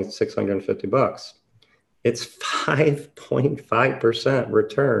 it's only 650 bucks. It's 5.5%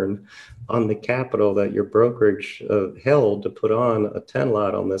 return on the capital that your brokerage held to put on a 10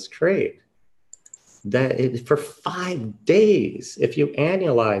 lot on this trade. That is for 5 days. If you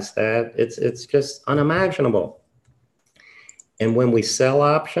annualize that, it's just unimaginable. And when we sell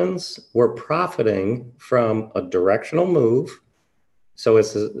options, we're profiting from a directional move. So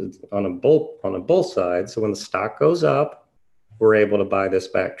it's on a bull side. So when the stock goes up, we're able to buy this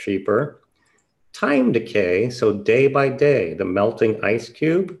back cheaper. Time decay, so day by day, the melting ice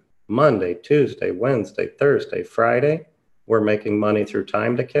cube, Monday, Tuesday, Wednesday, Thursday, Friday, we're making money through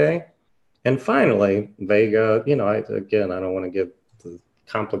time decay. And finally, Vega, I don't want to get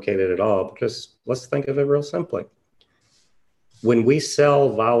complicated at all, but just let's think of it real simply. When we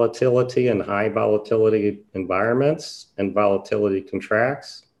sell volatility in high volatility environments and volatility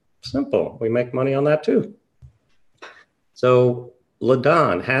contracts, simple, we make money on that too. So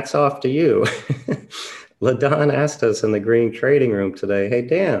Ladon, hats off to you. Ladon asked us in the green trading room today, hey,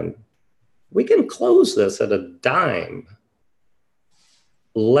 Dan, we can close this at a dime.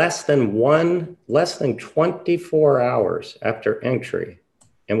 Less than 24 hours after entry,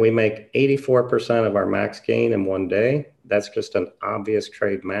 and we make 84% of our max gain in 1 day. That's just an obvious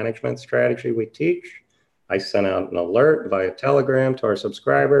trade management strategy we teach. I sent out an alert via Telegram to our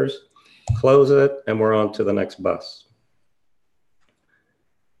subscribers, close it, and we're on to the next bus.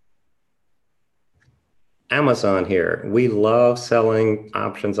 Amazon here. We love selling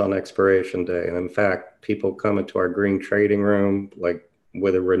options on expiration day. And in fact, people come into our green trading room like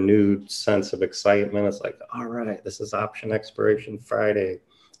with a renewed sense of excitement. It's like, all right, this is option expiration Friday.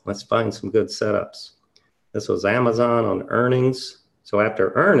 Let's find some good setups. This was Amazon on earnings. So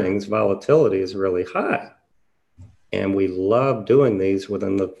after earnings, volatility is really high. And we love doing these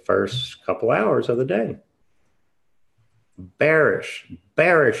within the first couple hours of the day. Bearish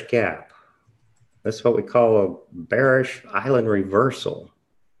gap. This is what we call a bearish island reversal.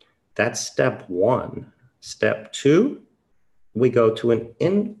 That's step one. Step two, we go to an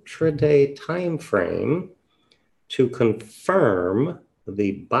intraday time frame to confirm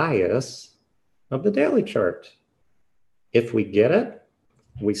the bias of the daily chart. If we get it,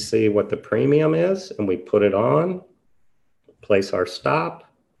 we see what the premium is and we put it on, place our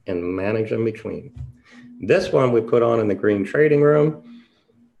stop, and manage in between. This one we put on in the green trading room,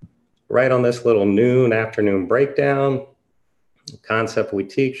 right on this little noon afternoon breakdown. The concept we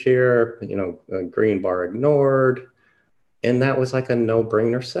teach here, green bar ignored. And that was like a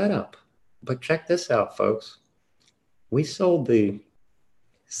no-brainer setup. But check this out, folks. We sold the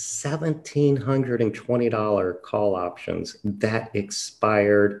 $1,720 call options that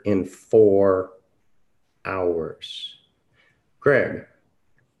expired in 4 hours. Greg,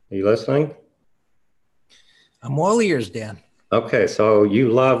 are you listening? I'm all ears, Dan. Okay, so you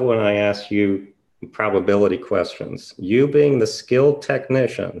love when I ask you probability questions. You being the skilled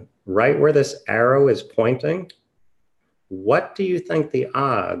technician, right where this arrow is pointing, what do you think the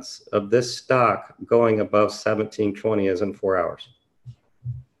odds of this stock going above 1720 is in 4 hours?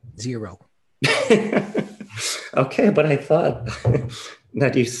 0. Okay, but I thought, now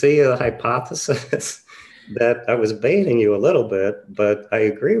do you see a hypothesis that I was baiting you a little bit, but I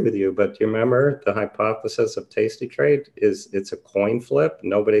agree with you. But you remember the hypothesis of TastyTrade is it's a coin flip.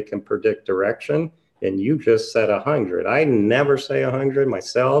 Nobody can predict direction. And you just said 100. I never say 100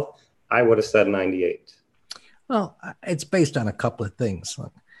 myself. I would have said 98. Well, it's based on a couple of things.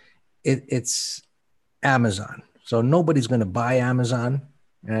 It's Amazon. So nobody's going to buy Amazon,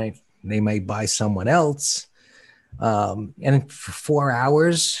 right? They may buy someone else. And for 4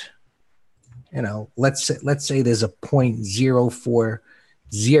 hours, let's say there's a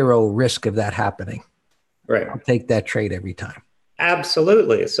 0.040 risk of that happening. Right. I'll take that trade every time.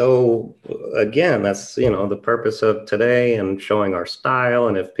 Absolutely. So again, that's, the purpose of today and showing our style.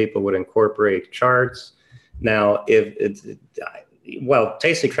 And if people would incorporate charts. Now,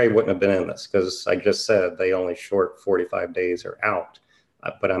 TastyTrade wouldn't have been in this because I just said they only short 45 days or out.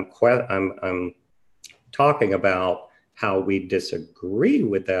 But I'm talking about how we disagree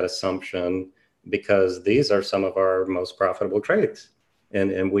with that assumption because these are some of our most profitable trades.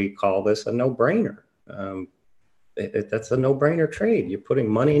 And we call this a no-brainer. That's a no-brainer trade. You're putting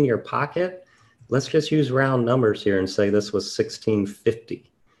money in your pocket. Let's just use round numbers here and say this was 1650.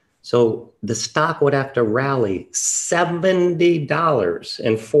 So the stock would have to rally $70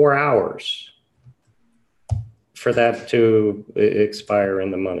 in 4 hours for that to expire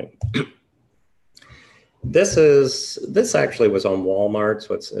in the money. This actually was on Walmart,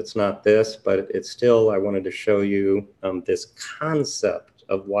 so it's not this, but it's still, I wanted to show you this concept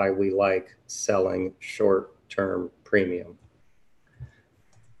of why we like selling short-term premium.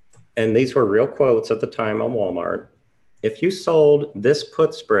 And these were real quotes at the time on Walmart. If you sold this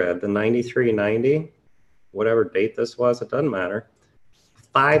put spread, the 93.90, whatever date this was, it doesn't matter,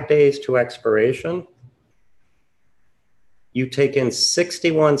 5 days to expiration, you take in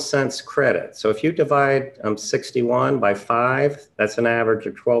 61 cents credit. So if you divide 61 by 5, that's an average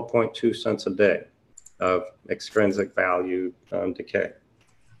of 12.2 cents a day of extrinsic value decay.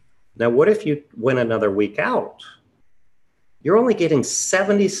 Now, what if you went another week out? You're only getting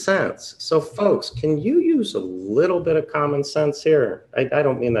 70 cents. So folks, can you use a little bit of common sense here? I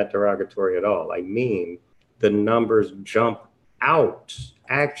don't mean that derogatory at all. I mean, the numbers jump out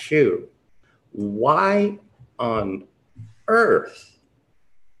at you. Why on earth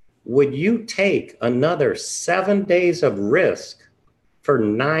would you take another 7 days of risk for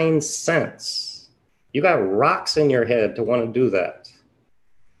 9 cents? You got rocks in your head to want to do that.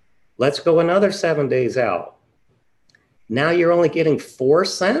 Let's go another 7 days out. Now you're only getting 4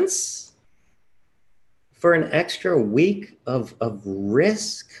 cents for an extra week of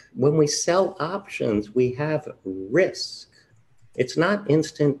risk. When we sell options, we have risk. It's not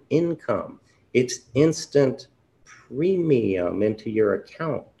instant income. It's instant premium into your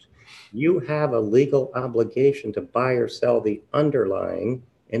account. You have a legal obligation to buy or sell the underlying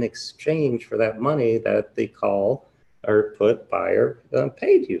in exchange for that money that the call or put buyer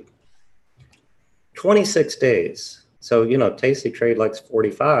paid you. 26 days. So, TastyTrade likes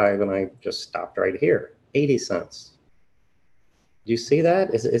 45, and I just stopped right here, 80 cents. Do you see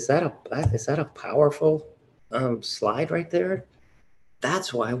that? Is that a powerful slide right there?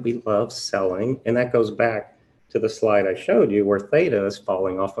 That's why we love selling, and that goes back to the slide I showed you where theta is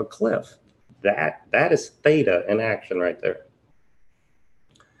falling off a cliff. That is theta in action right there.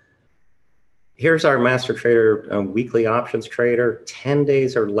 Here's our master trader weekly options trader, 10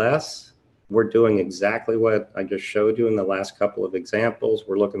 days or less. we're doing exactly what I just showed you in the last couple of examples.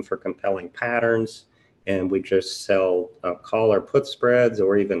 We're looking for compelling patterns, and we just sell call or put spreads,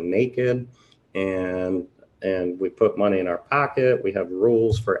 or even naked, and we put money in our pocket. We have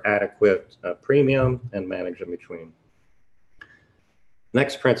rules for adequate premium and manage in between.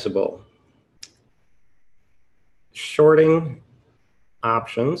 Next principle, shorting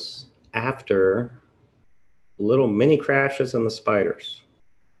options after little mini crashes and the spiders.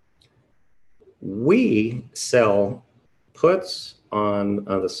 We sell puts on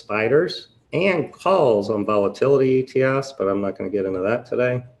the spiders and calls on volatility ETFs, but I'm not going to get into that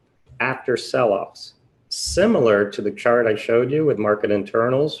today, after sell-offs. Similar to the chart I showed you with market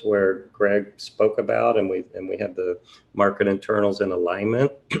internals, where Greg spoke about, and we had the market internals in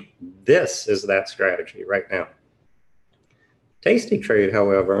alignment. This is that strategy right now. TastyTrade,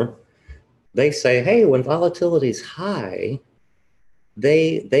 however, they say, hey, when volatility is high,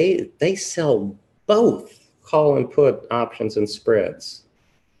 they sell both call and put options and spreads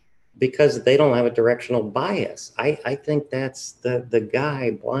because they don't have a directional bias. I think that's the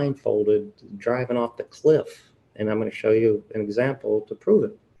guy blindfolded driving off the cliff. And I'm going to show you an example to prove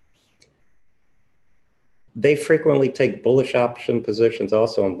it. They frequently take bullish option positions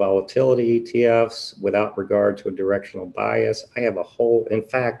also on volatility ETFs without regard to a directional bias. I have a whole, in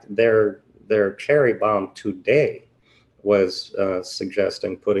fact, their cherry bomb today was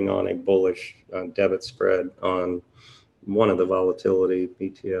suggesting putting on a bullish debit spread on one of the volatility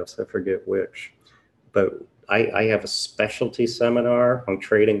ETFs, I forget which. But I have a specialty seminar on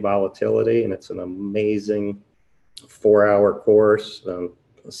trading volatility, and it's an amazing 4-hour course,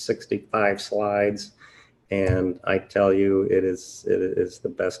 65 slides. And I tell you, it is the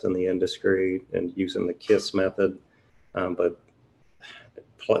best in the industry, and using the KISS method. But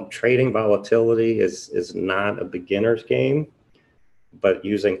trading volatility is not a beginner's game, but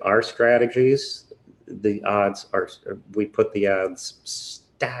using our strategies, the odds are, we put the odds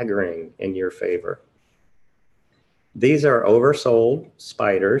staggering in your favor. These are oversold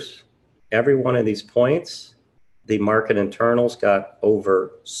spiders. Every one of these points, the market internals got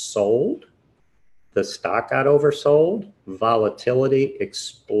oversold. The stock got oversold. Volatility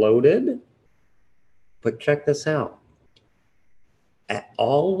exploded. But check this out. At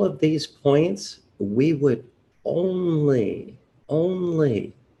all of these points, we would only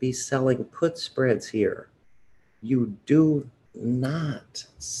be selling put spreads here. You do not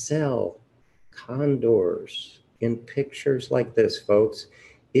sell condors in pictures like this, folks.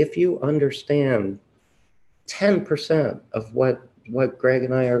 If you understand 10% of what Greg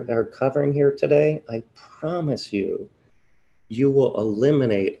and I are covering here today, I promise you, you will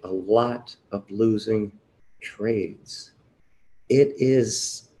eliminate a lot of losing trades. It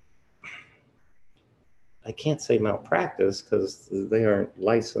is, I can't say malpractice because they aren't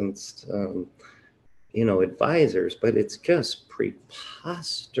licensed, advisors, but it's just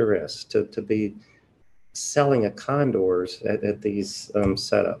preposterous to be selling a condors at these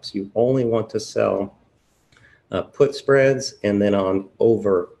setups. You only want to sell put spreads, and then on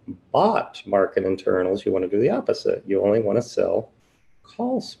overbought market internals, you want to do the opposite. You only want to sell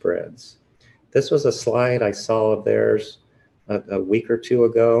call spreads. This was a slide I saw of theirs a week or two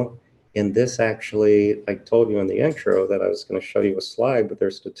ago. And this actually, I told you in the intro that I was going to show you a slide with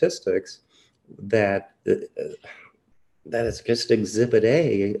their statistics that is just exhibit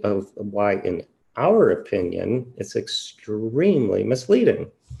A of why, in our opinion, it's extremely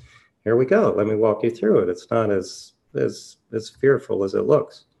misleading. Here we go. Let me walk you through it. It's not as fearful as it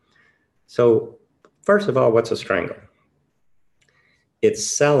looks. So first of all, what's a strangle? It's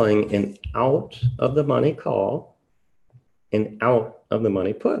selling an out of the money call and out of the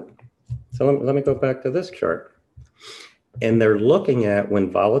money put. So let me go back to this chart. And they're looking at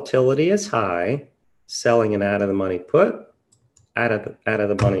when volatility is high, selling an out of the money put, out of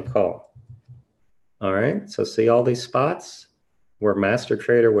the money call. All right. So see all these spots where master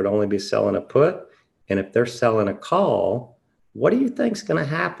trader would only be selling a put, and if they're selling a call, what do you think is going to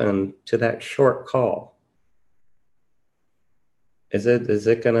happen to that short call? Is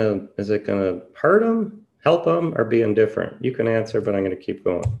it going to hurt them, help them, or be indifferent? You can answer, but I'm going to keep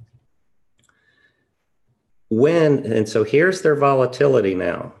going. And so here's their volatility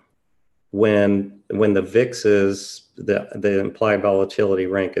now. When the VIX is, the implied volatility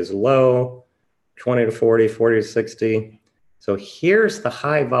rank is low, 20 to 40, 40 to 60. So here's the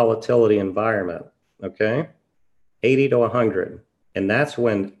high volatility environment, okay? 80 to 100. And that's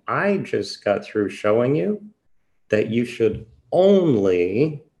when I just got through showing you that you should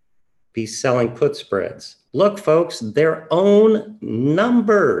only be selling put spreads. Look, folks, their own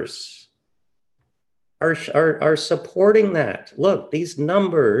numbers are supporting that. Look, these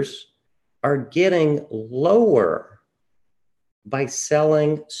numbers are getting lower by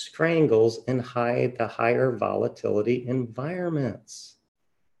selling strangles in the higher volatility environments.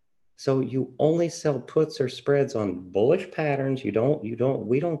 So you only sell puts or spreads on bullish patterns. We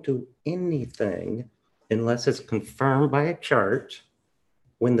don't do anything unless it's confirmed by a chart.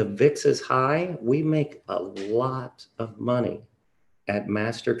 When the VIX is high, we make a lot of money at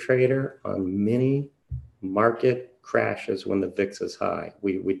Master Trader on many market crashes when the VIX is high.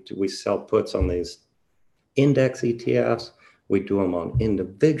 We sell puts on these index ETFs. We do them on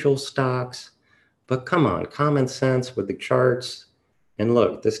individual stocks. But come on, common sense with the charts. And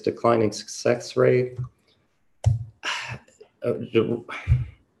look, this declining success rate,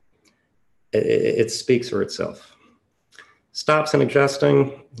 it speaks for itself. Stops and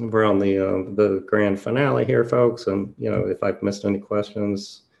adjusting. We're on the grand finale here, folks. And if I've missed any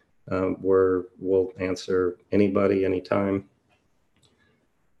questions, we'll answer anybody anytime.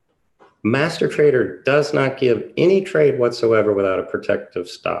 Master Trader does not give any trade whatsoever without a protective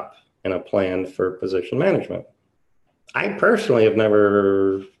stop and a plan for position management. I personally have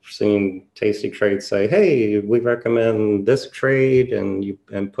never seen TastyTrade say, hey, we recommend this trade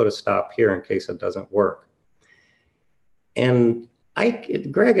and put a stop here in case it doesn't work. And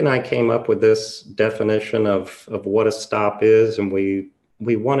Greg and I came up with this definition of what a stop is, and we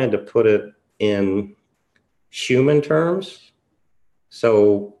wanted to put it in human terms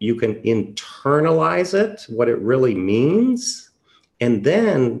so you can internalize it, what it really means, and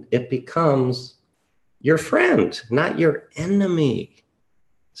then it becomes your friend, not your enemy.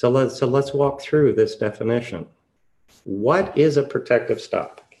 So let's walk through this definition. What is a protective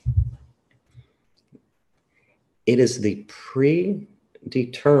stop? It is the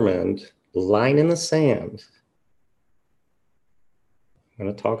predetermined line in the sand. I'm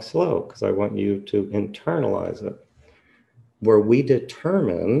going to talk slow because I want you to internalize it, where we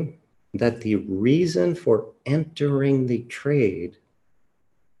determine that the reason for entering the trade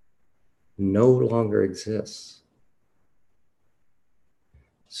no longer exists.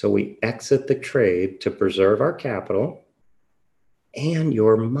 So we exit the trade to preserve our capital and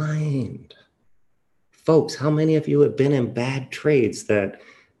your mind. Folks, how many of you have been in bad trades that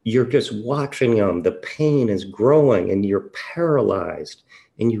you're just watching them, the pain is growing and you're paralyzed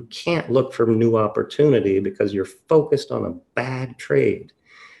and you can't look for new opportunity because you're focused on a bad trade?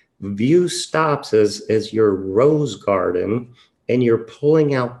 View stops as your rose garden and you're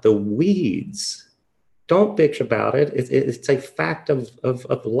pulling out the weeds. Don't bitch about it. It's a fact of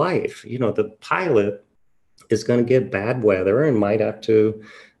life. The pilot is going to get bad weather and might have to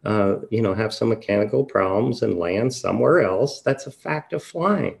have some mechanical problems and land somewhere else. That's a fact of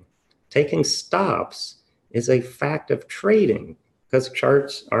flying. Taking stops is a fact of trading because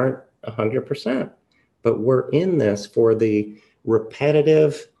charts aren't 100%. But we're in this for the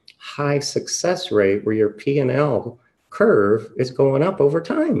repetitive high success rate where your P&L curve is going up over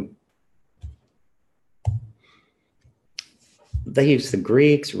time. They use the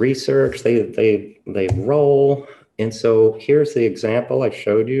Greeks research, they roll. And so here's the example I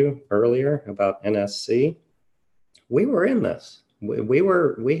showed you earlier about NSC. We were in this.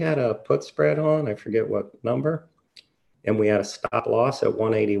 We had a put spread on, I forget what number, and we had a stop loss at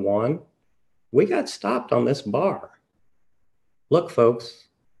 181. We got stopped on this bar. Look, folks,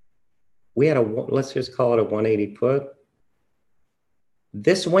 we had let's just call it a 180 put.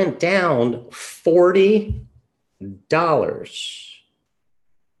 This went down $40.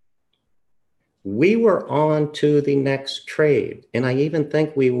 We were on to the next trade. And I even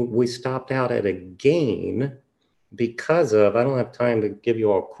think we stopped out at a gain because of, I don't have time to give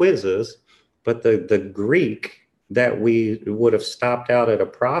you all quizzes, but the Greek that we would have stopped out at a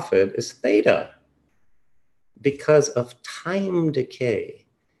profit is theta because of time decay.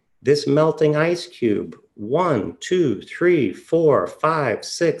 This melting ice cube, 1, 2, 3, 4, 5,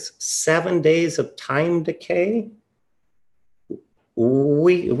 6, 7 days of time decay.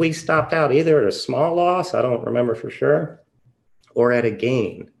 We stopped out either at a small loss, I don't remember for sure, or at a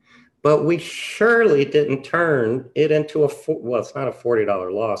gain. But we surely didn't turn it into it's not a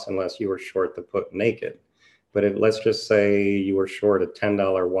 $40 loss unless you were short the put naked. But let's just say you were short a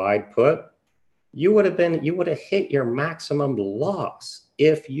 $10 wide put, you would have hit your maximum loss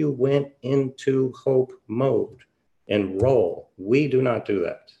if you went into hope mode and roll. We do not do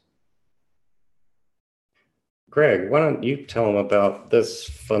that. Greg, why don't you tell them about this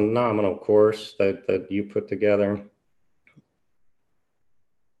phenomenal course that you put together?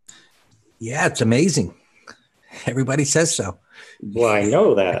 Yeah, it's amazing. Everybody says so. Well, I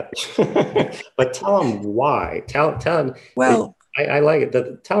know that, but tell them why. Tell them. Well, I like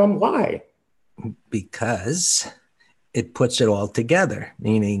it. Tell them why. Because it puts it all together,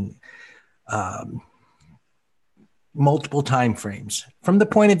 meaning multiple time frames. From the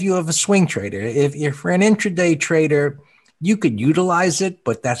point of view of a swing trader, if you're an intraday trader, you could utilize it,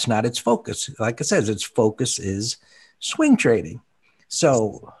 but that's not its focus. Like I said, its focus is swing trading.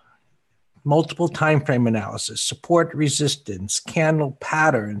 So multiple time frame analysis, support, resistance, candle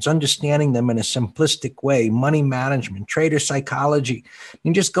patterns, understanding them in a simplistic way, money management, trader psychology. You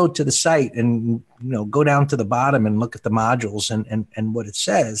can just go to the site and go down to the bottom and look at the modules and what it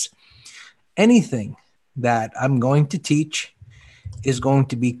says. Anything that I'm going to teach is going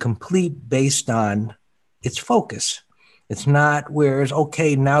to be complete based on its focus. It's not whereas,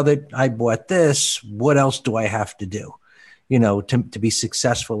 okay, now that I bought this, what else do I have to do, to be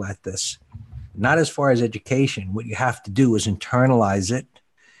successful at this? Not as far as education. What you have to do is internalize it.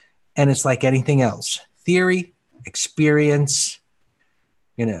 And it's like anything else. Theory, experience,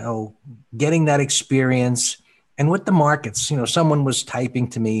 getting that experience. And with the markets, someone was typing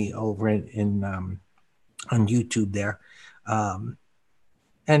to me over on YouTube there,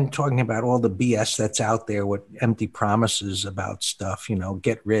 and talking about all the BS that's out there with empty promises about stuff,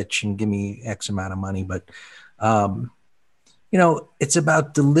 get rich and give me X amount of money. But, it's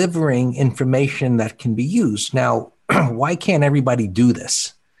about delivering information that can be used. Now, why can't everybody do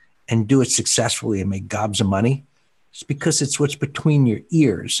this and do it successfully and make gobs of money? It's because it's what's between your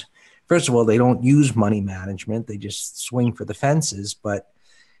ears. First of all, they don't use money management. They just swing for the fences. But,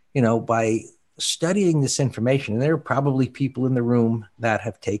 by studying this information, and there are probably people in the room that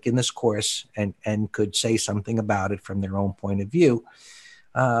have taken this course and could say something about it from their own point of view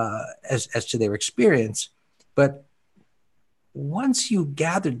as to their experience. But once you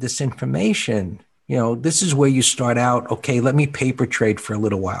gathered this information, this is where you start out. Okay, let me paper trade for a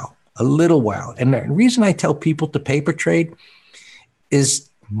little while. And the reason I tell people to paper trade is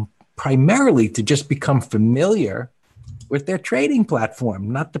primarily to just become familiar with their trading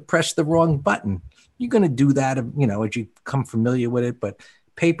platform, not to press the wrong button. You're going to do that, as you become familiar with it, but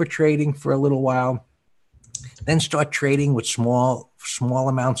paper trading for a little while, then start trading with small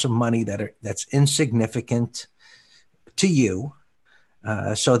amounts of money that's insignificant to you,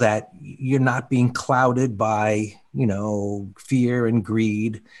 so that you're not being clouded by, fear and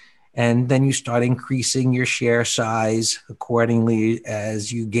greed. And then you start increasing your share size accordingly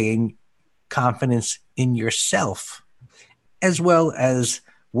as you gain confidence in yourself, as well as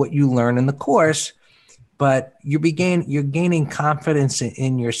what you learn in the course. But you're gaining confidence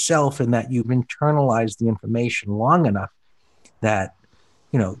in yourself, and that you've internalized the information long enough that,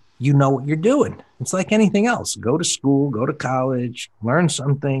 you know what you're doing. It's like anything else. Go to school, go to college, learn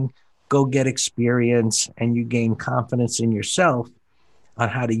something, go get experience, and you gain confidence in yourself on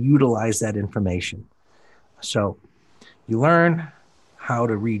how to utilize that information. So you learn how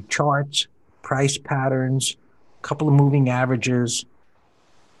to read charts, price patterns, a couple of moving averages,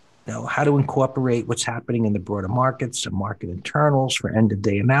 how to incorporate what's happening in the broader markets, some market internals for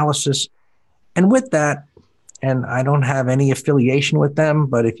end-of-day analysis. And with that, and I don't have any affiliation with them,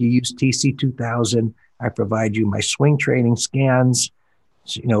 but if you use TC2000, I provide you my swing trading scans,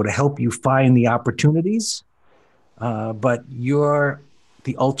 to help you find the opportunities. But you're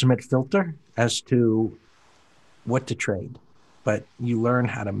the ultimate filter as to what to trade. But you learn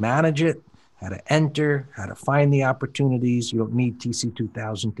how to manage it, how to enter, how to find the opportunities. You don't need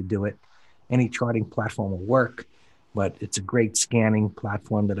TC2000 to do it. Any charting platform will work, but it's a great scanning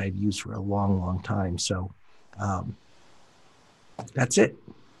platform that I've used for a long, long time. So that's it.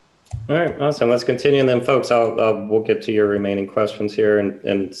 All right, awesome. Let's continue then, folks. We'll get to your remaining questions here,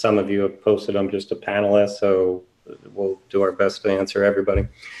 and some of you have posted I'm just a panelist, so we'll do our best to answer everybody.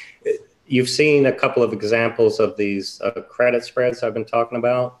 You've seen a couple of examples of these credit spreads I've been talking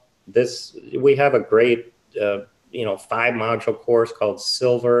about. We have a great 5-module course called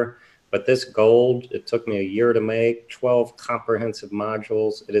Silver, but this gold, it took me a year to make, 12 comprehensive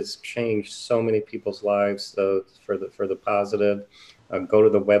modules. It has changed so many people's lives for the positive. Go to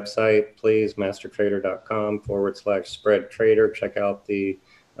the website, please, mastertrader.com/spread trader. Check out the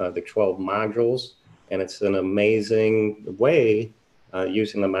 12 modules. And it's an amazing way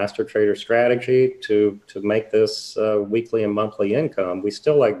using the Master Trader strategy to make this weekly and monthly income. We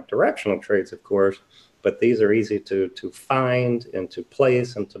still like directional trades, of course, but these are easy to find and to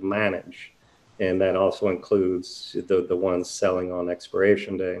place and to manage. And that also includes the ones selling on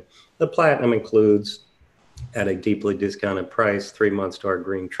expiration day. The Platinum includes, at a deeply discounted price, 3 months to our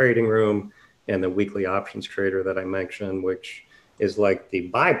green trading room, and the weekly options trader that I mentioned, which is like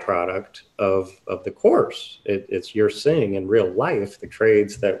the byproduct of the course. It's you're seeing in real life the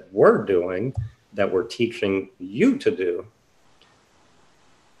trades that we're doing, that we're teaching you to do.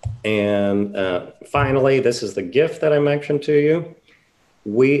 And finally, this is the gift that I mentioned to you.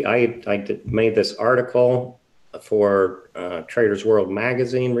 made this article for Traders World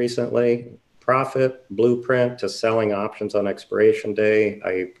magazine recently. Profit blueprint to selling options on expiration day.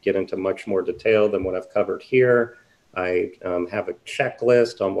 I get into much more detail than what I've covered here. I have a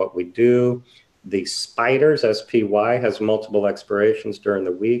checklist on what we do. The spiders, SPY, has multiple expirations during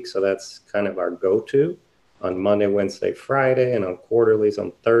the week, so that's kind of our go-to on Monday, Wednesday, Friday, and on quarterlies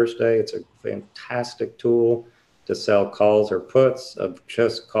on Thursday. It's a fantastic tool to sell calls or puts of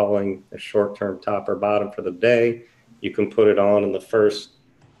just calling a short-term top or bottom for the day. You can put it on in the first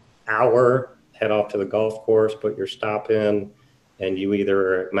hour, head off to the golf course, put your stop in, and you either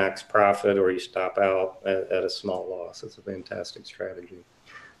are at max profit or you stop out at a small loss. It's a fantastic strategy.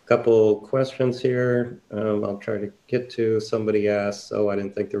 Couple questions here I'll try to get to. Somebody asked, I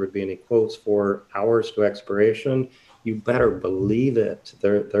didn't think there would be any quotes for hours to expiration. You better believe it.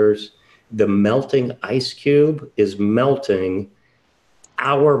 There's the melting ice cube is melting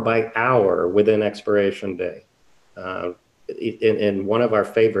hour by hour within expiration day. And one of our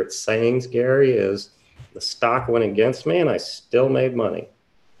favorite sayings, Gary, is the stock went against me and I still made money.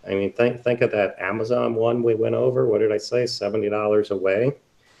 I mean, think of that Amazon one we went over. What did I say? $70 away.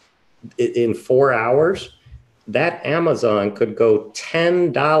 In 4 hours, that Amazon could go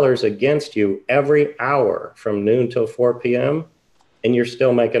 $10 against you every hour from noon till 4 p.m. and you're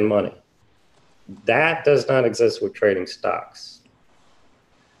still making money. That does not exist with trading stocks.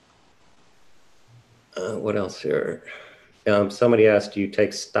 What else here? Somebody asked, do you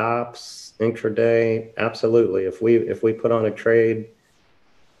take stops intraday? Absolutely. If we put on a trade,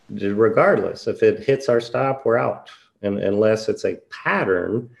 regardless, if it hits our stop, we're out. And unless it's a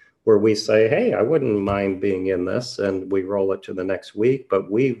pattern where we say, hey, I wouldn't mind being in this, and we roll it to the next week, but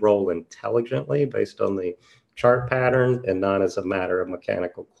we roll intelligently based on the chart pattern and not as a matter of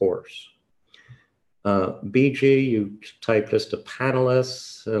mechanical course. BG, you typed just a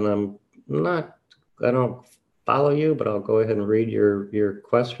panelist, and I don't follow you, but I'll go ahead and read your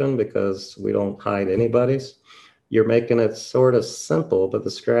question because we don't hide anybody's. You're making it sort of simple, but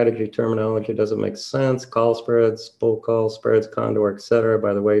the strategy terminology doesn't make sense. Call spreads, bull call spreads, condor, etc.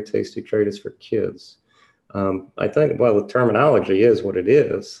 By the way, TastyTrade is for kids. I think, well, the terminology is what it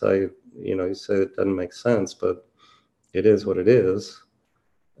is. You say it doesn't make sense, but it is what it is.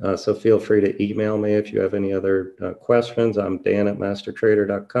 So feel free to email me if you have any other questions. I'm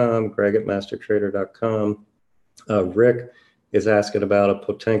Dan@mastertrader.com, Greg@mastertrader.com. Rick is asking about a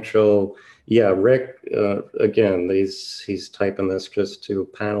potential. Yeah, Rick, again, he's typing this just to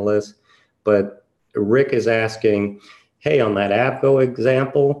panelists, but Rick is asking, hey, on that Abgo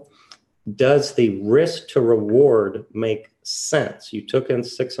example, does the risk to reward make sense? You took in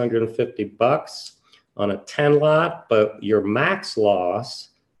 $650 on a 10 lot, but your max loss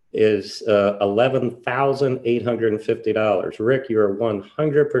is $11,850. Rick, you're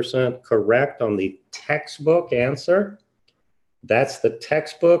 100% correct on the textbook answer. That's the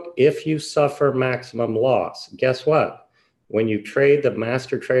textbook if you suffer maximum loss. Guess what? When you trade the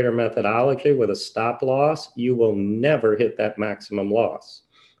master trader methodology with a stop loss, you will never hit that maximum loss.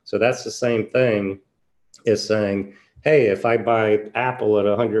 So that's the same thing as saying, hey, if I buy Apple at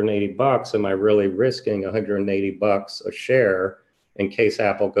 180 bucks, am I really risking 180 bucks a share in case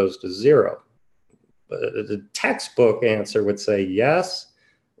Apple goes to zero? The textbook answer would say yes,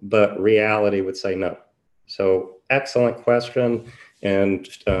 but reality would say no. So excellent question. And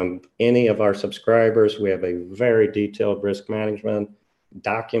any of our subscribers, we have a very detailed risk management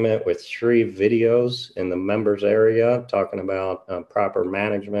document with 3 videos in the members area talking about proper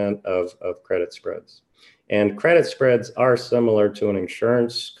management of credit spreads. And credit spreads are similar to an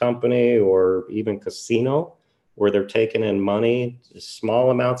insurance company or even casino, where they're taking in money,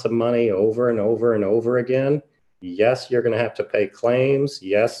 small amounts of money over and over and over again. Yes, you're going to have to pay claims.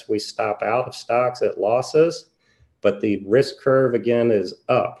 Yes, we stop out of stocks at losses, but the risk curve again is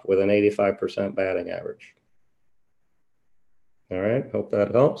up with an 85% batting average. All right, hope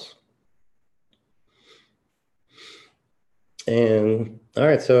that helps. And all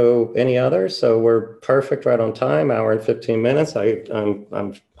right, so any others? So we're perfect, right on time, hour and 15 minutes. I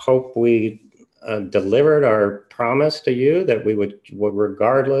hope we delivered our promise to you that we would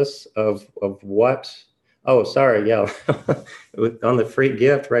regardless of what. Oh, sorry, yeah. On the free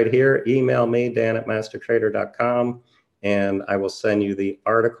gift right here, email me, Dan@mastertrader.com, and I will send you the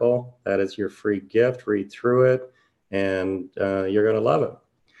article. That is your free gift. Read through it, and you're going to love it.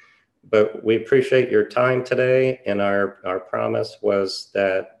 But we appreciate your time today, and our promise was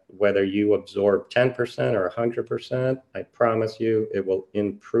that whether you absorb 10% or 100%, I promise you it will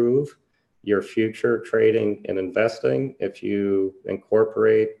improve your future trading and investing if you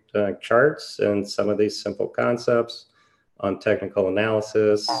incorporate charts and some of these simple concepts on technical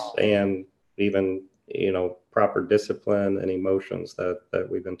analysis and even, proper discipline and emotions that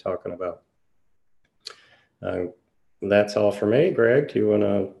we've been talking about. That's all for me. Greg, do you want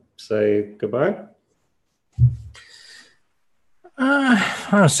to say goodbye? I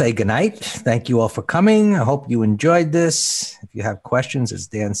want to say goodnight. Thank you all for coming. I hope you enjoyed this. If you have questions, as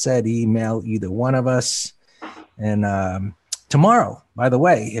Dan said, email either one of us. And tomorrow, by the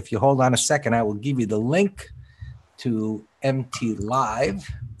way, if you hold on a second, I will give you the link to MT Live.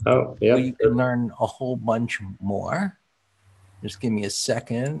 Oh, yeah. Where you can learn a whole bunch more. Just give me a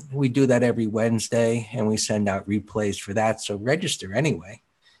second. We do that every Wednesday, and we send out replays for that. So register anyway,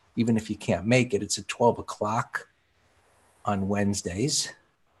 even if you can't make it. It's at 12 o'clock on Wednesdays.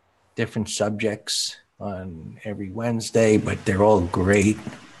 Different subjects on every Wednesday, but they're all great.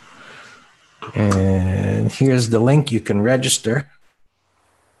 And here's the link. You can register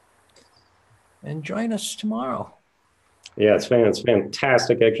and join us tomorrow. Yeah, it's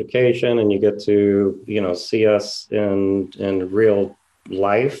fantastic education, and you get to, see us in real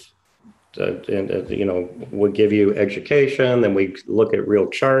life. We give you education, then we look at real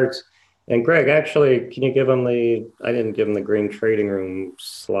charts. And Greg, actually, can you give them I didn't give them the green trading room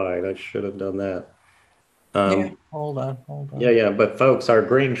slide. I should have done that. Yeah, hold on. Yeah. But folks, our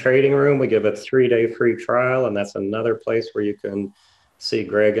green trading room, we give a 3-day free trial, and that's another place where you can see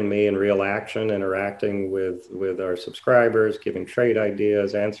Greg and me in real action, interacting with our subscribers, giving trade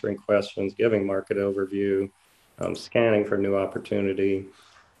ideas, answering questions, giving market overview, scanning for new opportunity.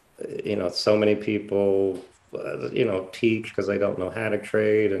 So many people, teach because they don't know how to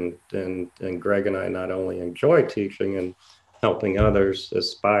trade, and Greg and I not only enjoy teaching and helping others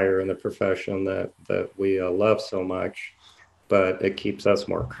aspire in the profession that we love so much, but it keeps us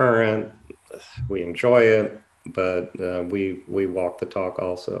more current. We enjoy it. But we walk the talk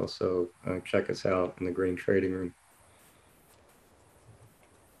also. So check us out in the green trading room.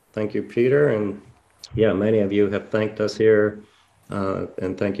 Thank you, Peter. And yeah, many of you have thanked us here.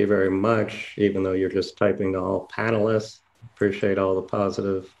 And thank you very much, even though you're just typing to all panelists. Appreciate all the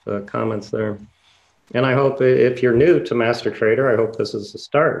positive comments there. And I hope if you're new to Master Trader, I hope this is the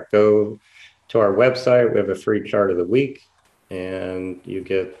start. Go to our website. We have a free chart of the week, and you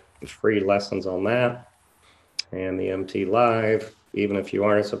get free lessons on that. And the MT Live, even if you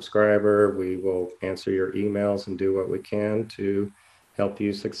aren't a subscriber, we will answer your emails and do what we can to help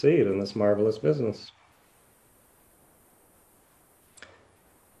you succeed in this marvelous business.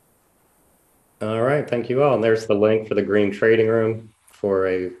 All right, thank you all. And there's the link for the green trading room for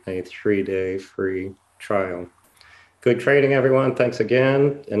a 3-day free trial. Good trading, everyone. Thanks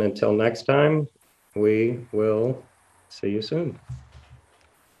again. And until next time, we will see you soon.